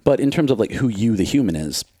 But in terms of, like, who you, the human,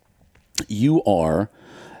 is, you are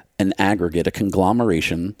an aggregate, a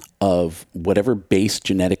conglomeration of whatever base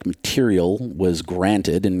genetic material was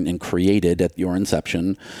granted and created at your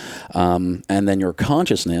inception, and then your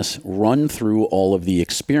consciousness run through all of the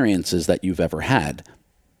experiences that you've ever had.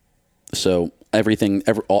 So everything,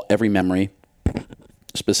 every memory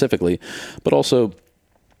specifically, but also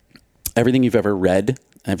everything you've ever read,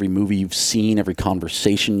 every movie you've seen, every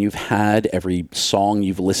conversation you've had, every song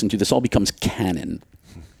you've listened to, this all becomes canon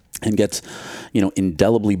and gets, you know,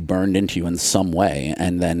 indelibly burned into you in some way.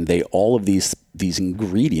 And then all of these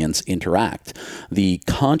ingredients interact. The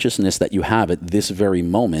consciousness that you have at this very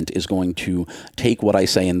moment is going to take what I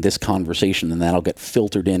say in this conversation, and that'll get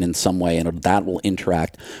filtered in some way, and that will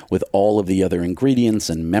interact with all of the other ingredients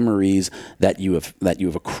and memories that you have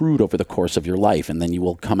accrued over the course of your life. And then you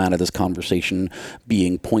will come out of this conversation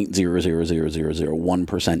being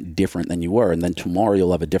 0.00001% different than you were. And then tomorrow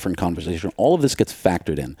you'll have a different conversation. All of this gets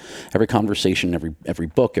factored in. Every conversation, every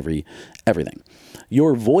book, everything.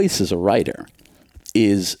 Your voice as a writer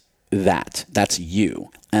is that's you.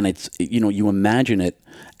 And it's, you know, you imagine it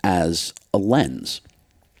as a lens.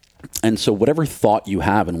 And so whatever thought you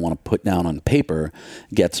have and want to put down on paper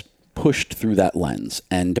gets pushed through that lens.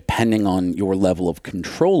 And depending on your level of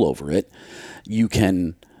control over it, you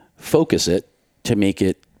can focus it to make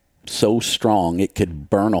it so strong it could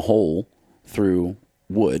burn a hole through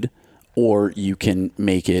wood, or you can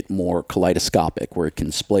make it more kaleidoscopic where it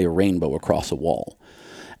can splay a rainbow across a wall.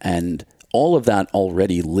 And all of that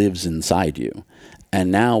already lives inside you.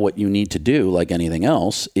 And now what you need to do, like anything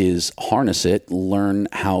else, is harness it, learn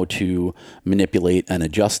how to manipulate and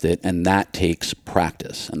adjust it, and that takes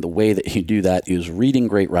practice. And the way that you do that is reading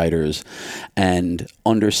great writers and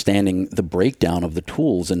understanding the breakdown of the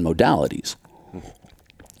tools and modalities.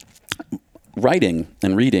 Writing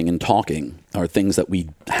and reading and talking are things that we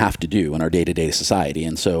have to do in our day-to-day society.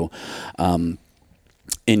 And so can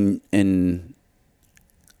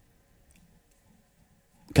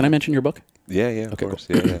I mention your book? Yeah, of course.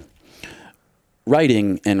 Cool. Yeah.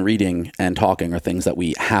 writing and reading and talking are things that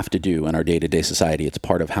we have to do in our day-to-day society. It's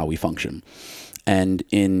part of how we function. And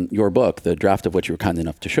in your book, the draft of which you were kind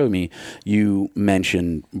enough to show me, you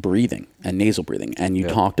mentioned breathing and nasal breathing. And you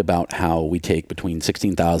talked about how we take between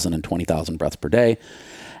 16,000 and 20,000 breaths per day.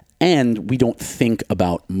 And we don't think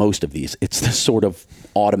about most of these. It's this sort of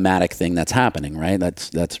automatic thing that's happening, right? That's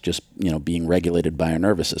just, being regulated by our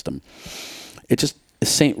nervous system. It's just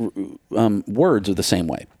words are the same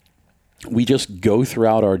way. We just go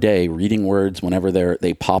throughout our day reading words whenever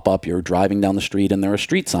they pop up. You're driving down the street and there are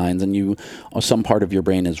street signs, and some part of your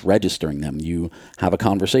brain is registering them. You have a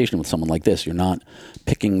conversation with someone like this. You're not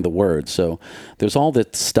picking the words. So there's all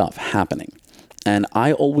that stuff happening. And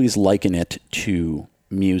I always liken it to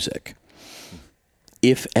music.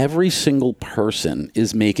 If every single person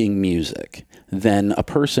is making music, then a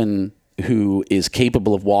person who is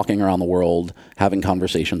capable of walking around the world, having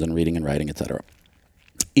conversations and reading and writing, etc.,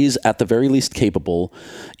 is at the very least capable,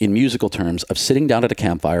 in musical terms, of sitting down at a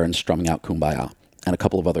campfire and strumming out Kumbaya and a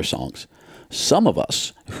couple of other songs. Some of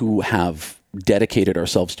us who have dedicated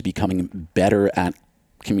ourselves to becoming better at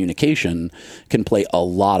communication can play a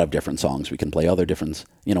lot of different songs. We can play other different,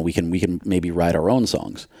 we can maybe write our own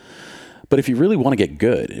songs. But if you really want to get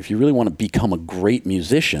good, if you really want to become a great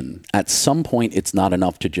musician, at some point it's not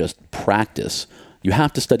enough to just practice. You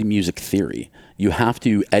have to study music theory. You have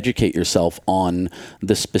to educate yourself on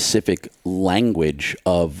the specific language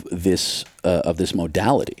of this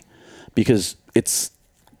modality, because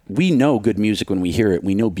we know good music when we hear it.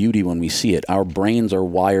 We know beauty when we see it. Our brains are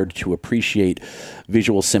wired to appreciate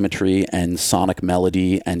visual symmetry and sonic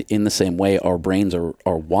melody, and in the same way, our brains are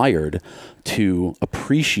wired to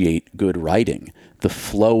appreciate good writing, the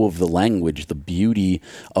flow of the language, the beauty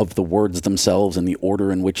of the words themselves and the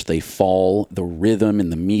order in which they fall, the rhythm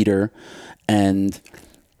and the meter. And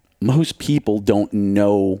most people don't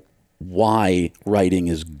know why writing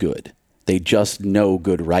is good. They just know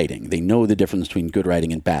good writing. They know the difference between good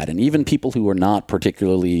writing and bad. And even people who are not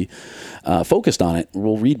particularly focused on it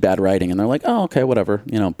will read bad writing and they're like, oh, okay, whatever.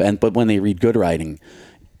 But when they read good writing,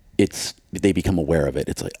 they become aware of it.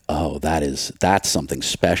 It's like, oh, that's something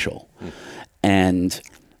special. And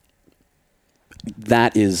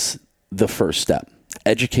that is the first step.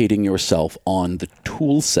 Educating yourself on the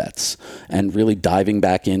tool sets and really diving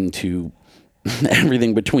back into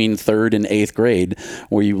everything between 3rd and 8th grade,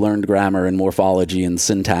 where you learned grammar and morphology and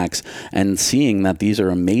syntax, and seeing that these are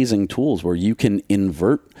amazing tools where you can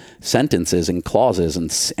invert sentences and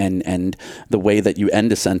clauses, and the way that you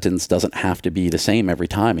end a sentence doesn't have to be the same every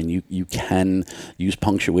time, and you can use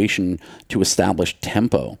punctuation to establish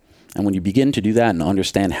tempo. And when you begin to do that and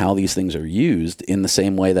understand how these things are used, in the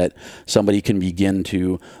same way that somebody can begin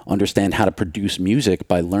to understand how to produce music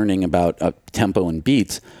by learning about tempo and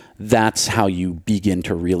beats, that's how you begin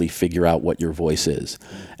to really figure out what your voice is.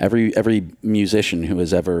 Every musician who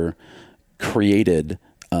has ever created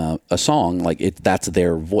a song, that's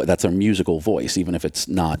their that's their musical voice, even if it's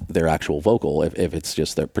not their actual vocal, if it's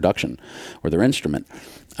just their production or their instrument.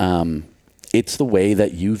 It's the way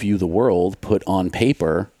that you view the world put on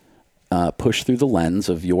paper, pushed through the lens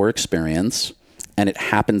of your experience, and it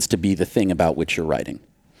happens to be the thing about which you're writing.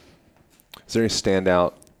 Is there any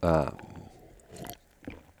standout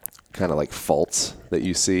kind of like faults that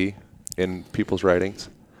you see in people's writings?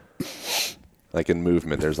 Like in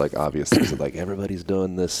movement, there's like obvious things like everybody's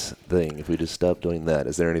doing this thing. If we just stop doing that,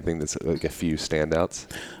 is there anything that's like a few standouts?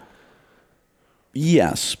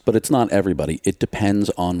 Yes, but it's not everybody. It depends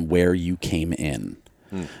on where you came in.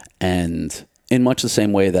 And in much the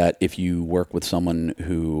same way that if you work with someone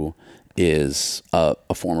who is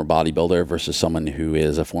a former bodybuilder versus someone who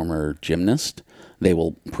is a former gymnast, they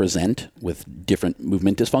will present with different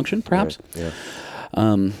movement dysfunction, perhaps. Right.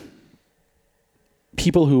 Yeah.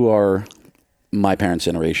 People who are my parents'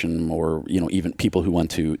 generation, or even people who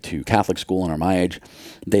went to Catholic school and are my age,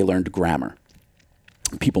 they learned grammar.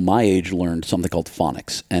 People my age learned something called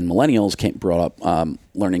phonics, and millennials brought up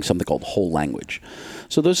learning something called whole language.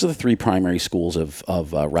 So those are the 3 primary schools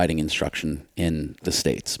of writing instruction in the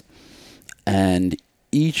States. And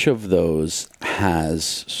each of those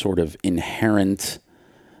has sort of inherent,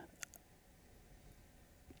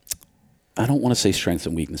 I don't want to say strengths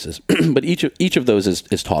and weaknesses, but each of those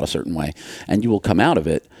is taught a certain way, and you will come out of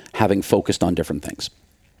it having focused on different things.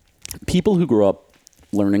 People who grew up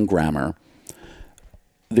learning grammar,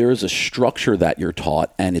 there is a structure that you're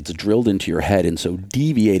taught, and it's drilled into your head, and so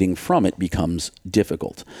deviating from it becomes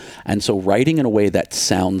difficult. And so writing in a way that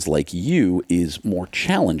sounds like you is more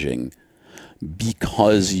challenging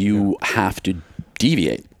because you have to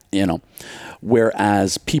deviate,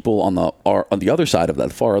 Whereas people on the other side of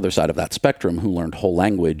that, far other side of that spectrum, who learned whole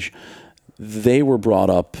language, they were brought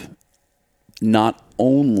up not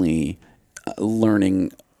only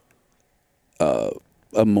learning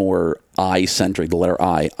a more I-centric, the letter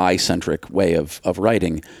I-centric way of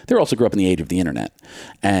writing, they also grew up in the age of the internet.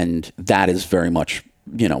 And that is very much,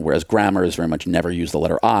 whereas grammar is very much never use the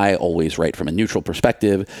letter I, always write from a neutral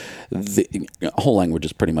perspective. The whole language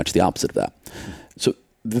is pretty much the opposite of that. So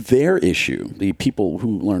their issue, the people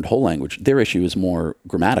who learned whole language, their issue is more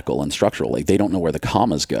grammatical and structural. Like they don't know where the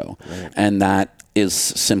commas go. Right. And that is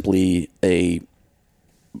simply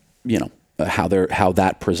how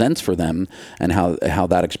that presents for them, and how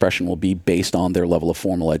that expression will be based on their level of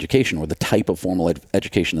formal education or the type of formal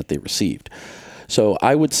education that they received. So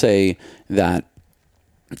I would say that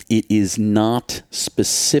it is not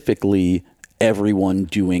specifically everyone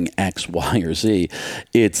doing X, Y, or Z.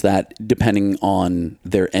 It's that depending on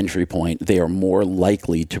their entry point, they are more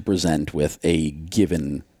likely to present with a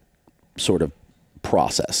given sort of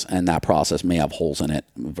process, and that process may have holes in it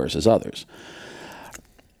versus others.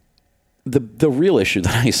 The real issue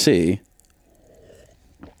that I see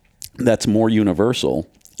that's more universal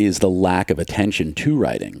is the lack of attention to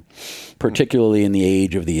writing, particularly in the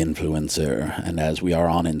age of the influencer. And as we are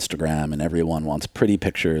on Instagram and everyone wants pretty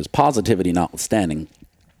pictures, positivity notwithstanding,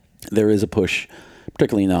 there is a push,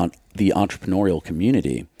 particularly in the entrepreneurial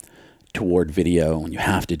community, toward video, and you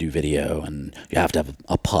have to do video, and you have to have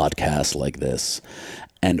a podcast like this.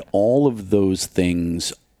 And all of those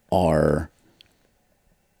things are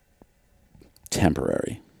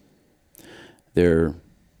temporary. They're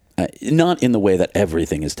not in the way that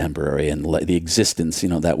everything is temporary, and the existence,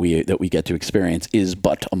 that we get to experience is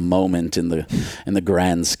but a moment in the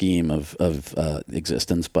grand scheme of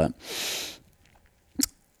existence. But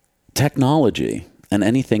technology and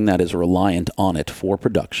anything that is reliant on it for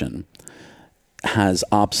production has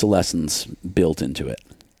obsolescence built into it,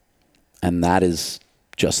 and that is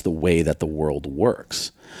just the way that the world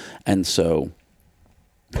works. And so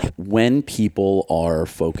when people are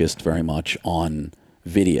focused very much on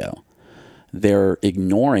video, they're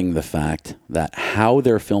ignoring the fact that how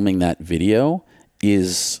they're filming that video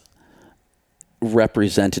is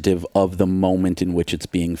representative of the moment in which it's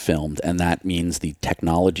being filmed. And that means the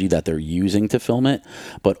technology that they're using to film it,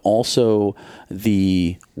 but also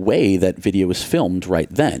the way that video is filmed right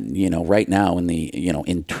then. Right now in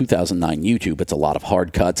 2009 YouTube, it's a lot of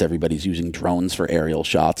hard cuts. Everybody's using drones for aerial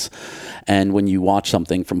shots. And when you watch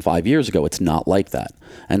something from 5 years ago, it's not like that.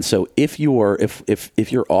 And so if your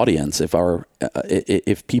audience,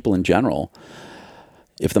 if people in general,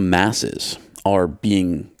 if the masses are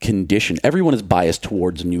being conditioned, everyone is biased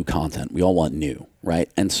towards new content. We all want new, right?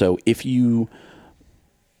 And so if you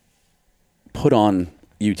put on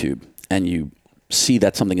YouTube and you see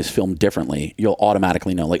that something is filmed differently, you'll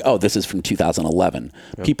automatically know, like, oh, this is from 2011.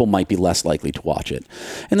 Yep. People might be less likely to watch it.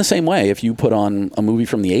 In the same way, if you put on a movie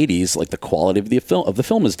from the 80s, like the quality of the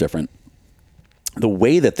film is different. The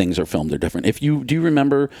way that things are filmed are different. Do you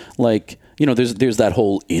remember, like, there's that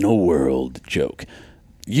whole in a world joke.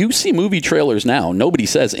 You see movie trailers now. Nobody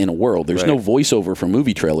says in a world. There's no voiceover for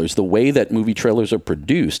movie trailers. The way that movie trailers are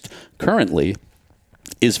produced currently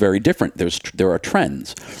is very different. There are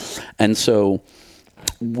trends. And so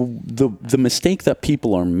the mistake that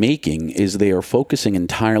people are making is they are focusing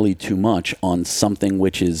entirely too much on something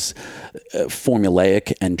which is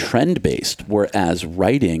formulaic and trend-based, whereas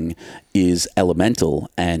writing is elemental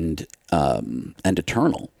and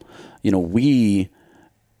eternal. We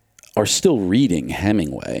are still reading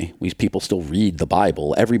Hemingway. People still read the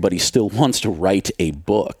Bible. Everybody still wants to write a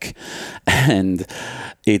book. And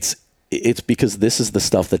it's because this is the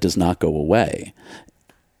stuff that does not go away.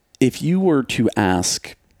 If you were to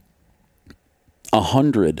ask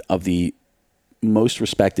 100 of the most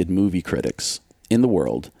respected movie critics in the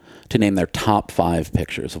world to name their top 5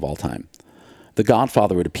 pictures of all time, The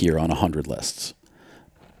Godfather would appear on 100 lists.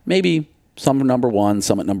 Maybe some at number 1,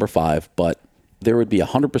 some at number 5, but there would be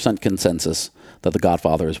 100% consensus that The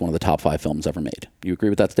Godfather is one of the top 5 films ever made. You agree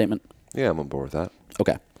with that statement? Yeah, I'm on board with that.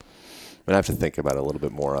 Okay. I have to think about it a little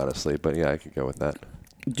bit more, honestly, but yeah, I could go with that.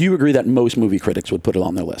 Do you agree that most movie critics would put it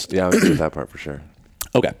on their list? Yeah, I would agree with that part for sure.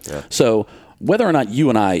 Okay. Yeah. So whether or not you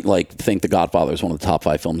and I think The Godfather is one of the top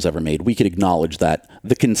 5 films ever made, we could acknowledge that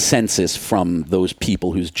the consensus from those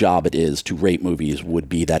people whose job it is to rate movies would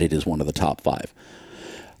be that it is one of the top 5.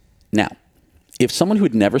 Now, if someone who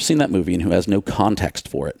had never seen that movie and who has no context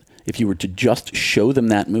for it, if you were to just show them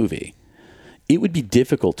that movie, it would be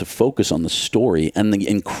difficult to focus on the story and the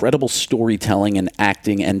incredible storytelling and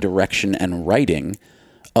acting and direction and writing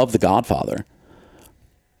of The Godfather,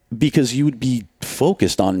 because you would be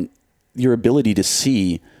focused on your ability to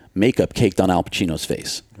see makeup caked on Al Pacino's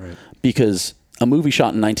face. Right. Because a movie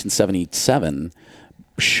shot in 1977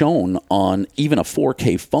 shown on even a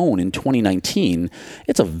 4K phone in 2019,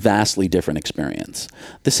 it's a vastly different experience.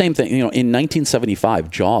 The same thing, in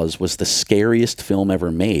 1975, Jaws was the scariest film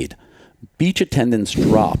ever made. Beach attendance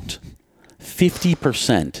dropped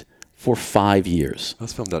 50% for 5 years.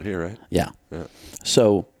 That's filmed out here, right? Yeah.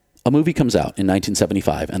 So a movie comes out in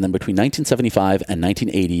 1975, and then between 1975 and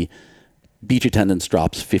 1980, beach attendance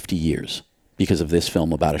drops 50 years because of this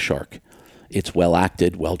film about a shark. It's well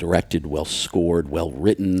acted, well directed, well scored, well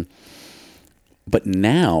written. But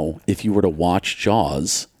now, if you were to watch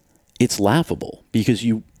Jaws, it's laughable because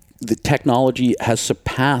the technology has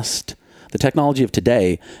surpassed. The technology of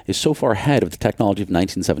today is so far ahead of the technology of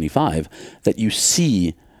 1975 that you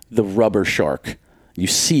see the rubber shark. You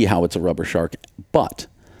see how it's a rubber shark.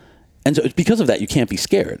 And so because of that, you can't be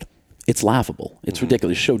scared. It's laughable. It's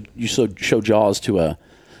ridiculous. You show Jaws to a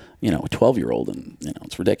 12-year-old, and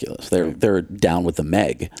it's ridiculous. They're down with the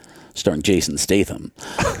Meg, starring Jason Statham,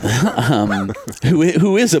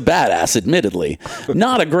 who is a badass, admittedly.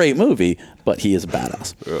 Not a great movie, but he is a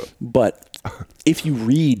badass. Yeah. But if you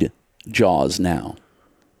read Jaws now,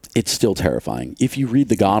 it's still terrifying. If you read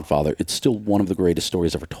The Godfather, it's still one of the greatest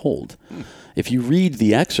stories ever told. If you read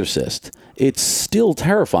The Exorcist, it's still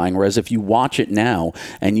terrifying, whereas if you watch it now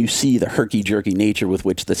and you see the herky-jerky nature with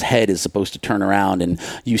which this head is supposed to turn around, and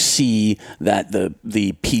you see that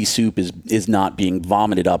the pea soup is not being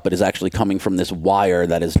vomited up but is actually coming from this wire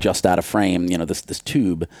that is just out of frame, this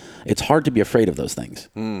tube, it's hard to be afraid of those things.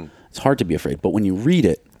 It's hard to be afraid. But when you read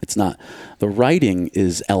it, it's not. The writing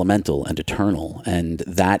is elemental and eternal, and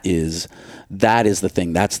that is the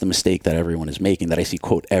thing. That's the mistake that everyone is making, that I see,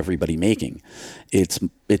 quote, everybody making. It's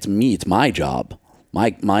me. It's my job,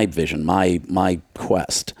 my vision, my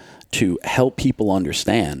quest to help people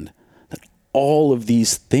understand that all of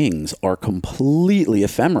these things are completely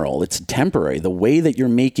ephemeral. It's temporary. The way that you're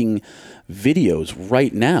making videos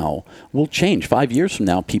right now will change. 5 years from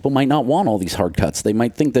now, people might not want all these hard cuts. They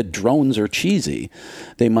might think that drones are cheesy.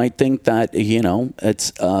 They might think that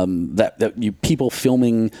it's people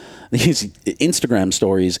filming these Instagram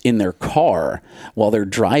stories in their car while they're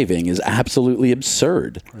driving is absolutely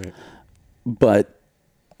absurd. Right. But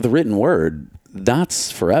the written word, that's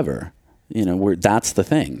forever. That's the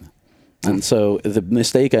thing. And so the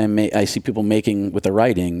mistake I see people making with the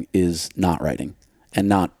writing is not writing, and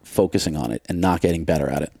not focusing on it, and not getting better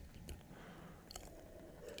at it.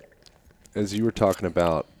 As you were talking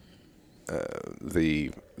about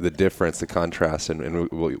the difference, the contrast, and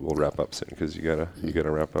we'll wrap up soon because you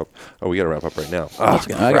gotta wrap up. Oh, we gotta wrap up right now.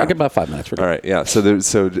 I got about 5 minutes. All right, yeah.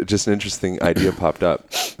 So just an interesting idea popped up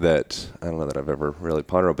that I don't know that I've ever really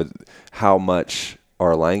pondered on, but how much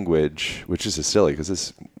our language, which is silly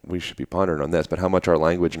because we should be pondering on this, but how much our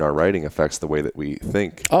language and our writing affects the way that we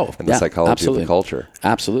think and the psychology of the culture.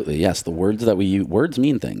 Absolutely, yes. The words that we use, words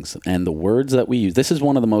mean things, and the words that we use. This is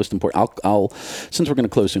one of the most important. I'll since we're going to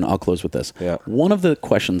close soon, I'll close with this. Yeah. One of the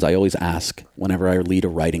questions I always ask whenever I lead a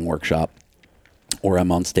writing workshop or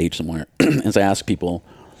I'm on stage somewhere is I ask people,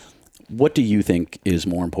 what do you think is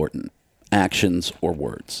more important, actions or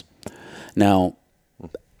words? Now,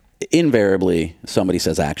 invariably, somebody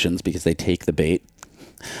says actions because they take the bait.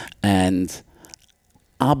 And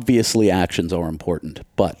obviously actions are important.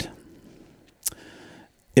 But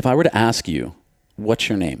if I were to ask you, what's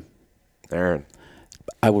your name? Aaron.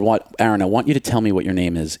 Aaron, I want you to tell me what your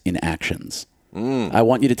name is in actions. I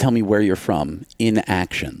want you to tell me where you're from in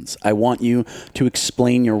actions. I want you to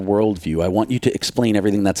explain your worldview. I want you to explain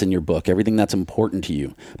everything that's in your book, everything that's important to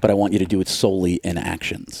you. But I want you to do it solely in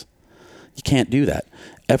actions. You can't do that.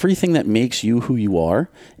 Everything that makes you who you are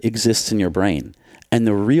exists in your brain. And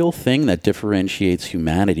the real thing that differentiates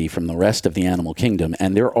humanity from the rest of the animal kingdom,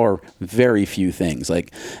 and there are very few things,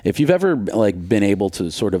 like if you've ever been able to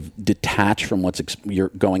sort of detach from what's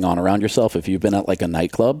going on around yourself, if you've been at like a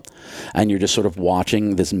nightclub and you're just sort of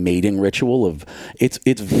watching this mating ritual of, it's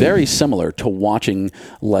very similar to watching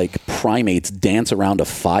like primates dance around a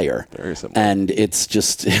fire. Very similar. And it's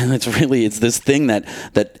just, it's this thing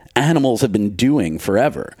that animals have been doing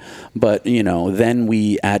forever. But, then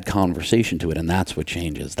we add conversation to it, and that's what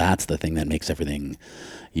changes. That's the thing that makes everything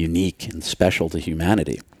unique and special to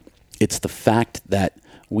humanity. It's the fact that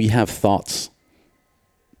we have thoughts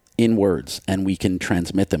in words, and we can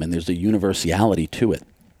transmit them, and there's a universality to it,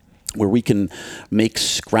 where we can make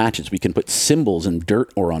scratches, we can put symbols in dirt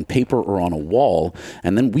or on paper or on a wall,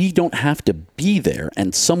 and then we don't have to be there,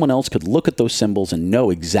 and someone else could look at those symbols and know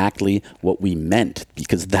exactly what we meant,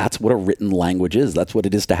 because that's what a written language is. That's what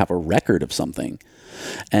it is to have a record of something.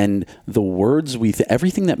 And the words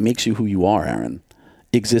everything that makes you who you are, Aaron,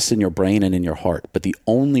 exists in your brain and in your heart. But the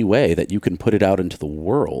only way that you can put it out into the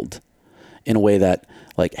world in a way that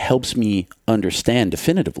like helps me understand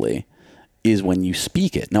definitively is when you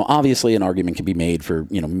speak it. Now, obviously, an argument can be made for,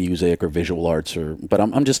 you know, music or visual arts, but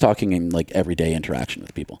I'm just talking in like everyday interaction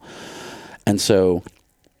with people. And so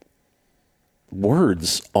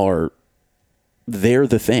words they're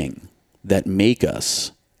the thing that make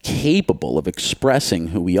us capable of expressing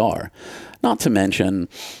who we are. Not to mention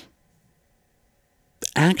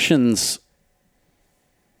actions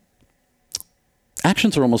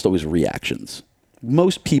are almost always reactions.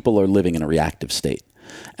 Most people are living in a reactive state.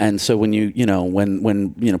 And so when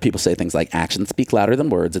when people say things like actions speak louder than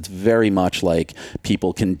words, it's very much like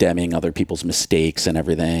people condemning other people's mistakes and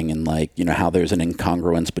everything, and like, you know, how there's an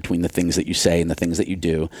incongruence between the things that you say and the things that you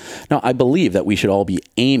do. Now, I believe that we should all be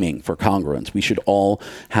aiming for congruence. We should all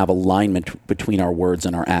have alignment between our words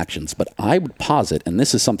and our actions. But I would posit, and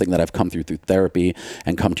this is something that I've come through therapy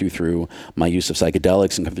and come through my use of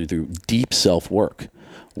psychedelics and come through deep self-work.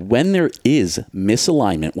 When there is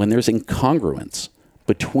misalignment, when there's incongruence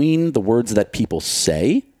between the words that people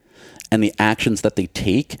say and the actions that they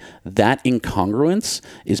take, that incongruence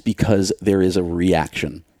is because there is a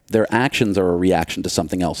reaction. Their actions are a reaction to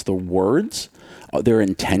something else. The words, their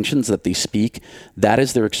intentions that they speak, that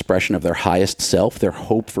is their expression of their highest self, their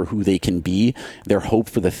hope for who they can be, their hope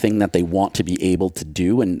for the thing that they want to be able to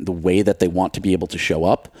do and the way that they want to be able to show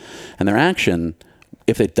up. And their action,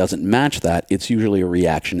 if it doesn't match that, it's usually a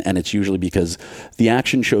reaction, and it's usually because the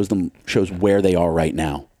action shows where they are right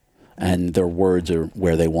now, and their words are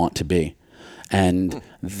where they want to be. And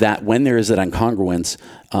that when there is that incongruence,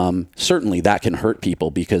 certainly that can hurt people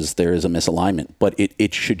because there is a misalignment, but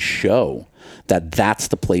it should show that that's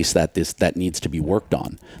the place that needs to be worked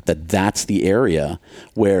on, that's the area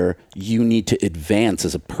where you need to advance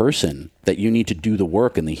as a person, that you need to do the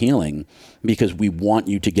work and the healing, because we want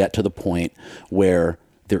you to get to the point where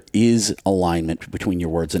there is alignment between your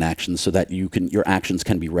words and actions so that your actions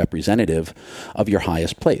can be representative of your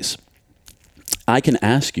highest place. I can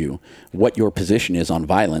ask you what your position is on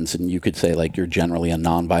violence, and you could say, like, you're generally a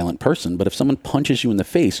nonviolent person, but if someone punches you in the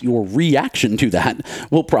face, your reaction to that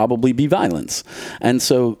will probably be violence. And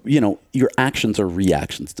so, you know, your actions are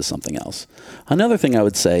reactions to something else. Another thing I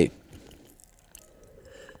would say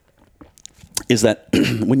is that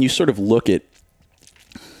when you sort of look at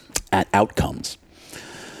outcomes,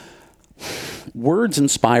 words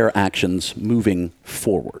inspire actions moving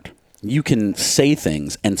forward. You can say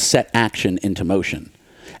things and set action into motion.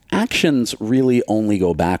 Actions really only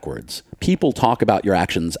go backwards. People talk about your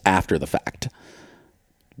actions after the fact.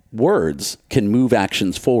 Words can move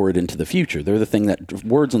actions forward into the future. They're the thing that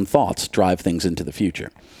words and thoughts drive things into the future.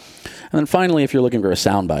 And then finally, if you're looking for a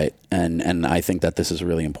soundbite, and I think that this is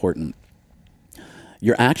really important,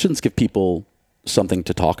 your actions give people something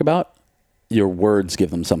to talk about. Your words give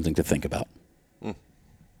them something to think about.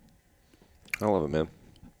 I love it, man.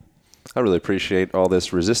 I really appreciate all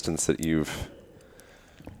this resistance that you've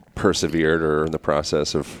persevered or in the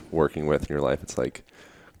process of working with in your life. It's like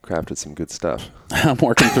crafted some good stuff. I'm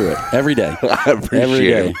working through it every day. I appreciate every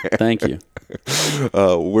day. it. Thank you.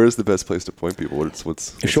 Where's the best place to point people?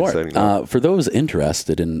 What's sure. exciting? For those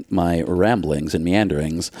interested in my ramblings and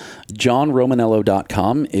meanderings,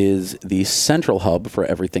 johnromanello.com is the central hub for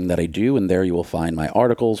everything that I do, and there you will find my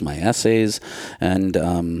articles, my essays,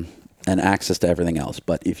 and access to everything else.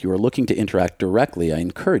 But if you are looking to interact directly, I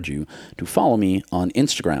encourage you to follow me on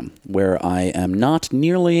Instagram, where I am not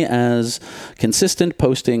nearly as consistent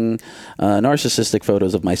posting narcissistic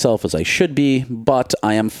photos of myself as I should be, but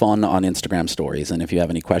I am fun on Instagram stories. And if you have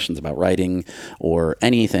any questions about writing or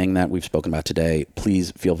anything that we've spoken about today, please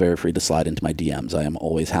feel very free to slide into my DMs. I am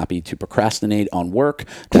always happy to procrastinate on work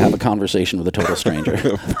to have a conversation with a total stranger.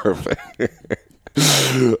 Perfect.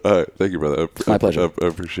 Thank you, brother. My pleasure. I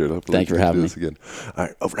appreciate it. Thank you for having me. Again. All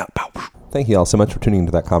right, over now. Thank you all so much for tuning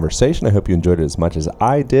into that conversation. I hope you enjoyed it as much as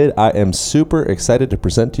I did. I am super excited to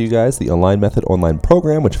present to you guys the Align Method online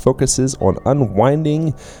program, which focuses on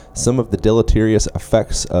unwinding some of the deleterious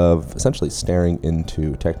effects of essentially staring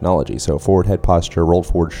into technology. So forward head posture, rolled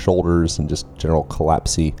forward shoulders, and just general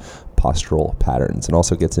collapsy postural patterns, and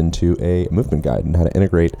also gets into a movement guide and how to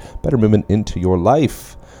integrate better movement into your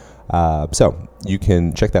life. So you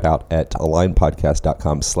can check that out at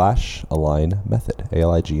alignpodcast.com/align method,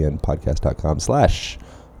 ALIGN podcast.com/align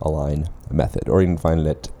Align Method, or you can find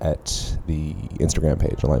it at the Instagram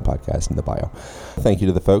page, Align Podcast, in the bio. Thank you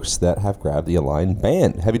to the folks that have grabbed the Align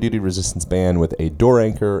band, heavy duty resistance band with a door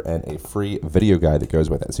anchor and a free video guide that goes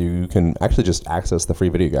with it. So you can actually just access the free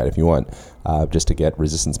video guide if you want, just to get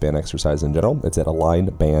resistance band exercise in general. It's at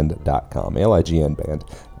alignband.com, ALIGN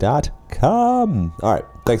band.com. All right.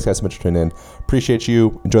 Thanks guys so much for tuning in. Appreciate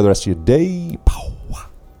you. Enjoy the rest of your day.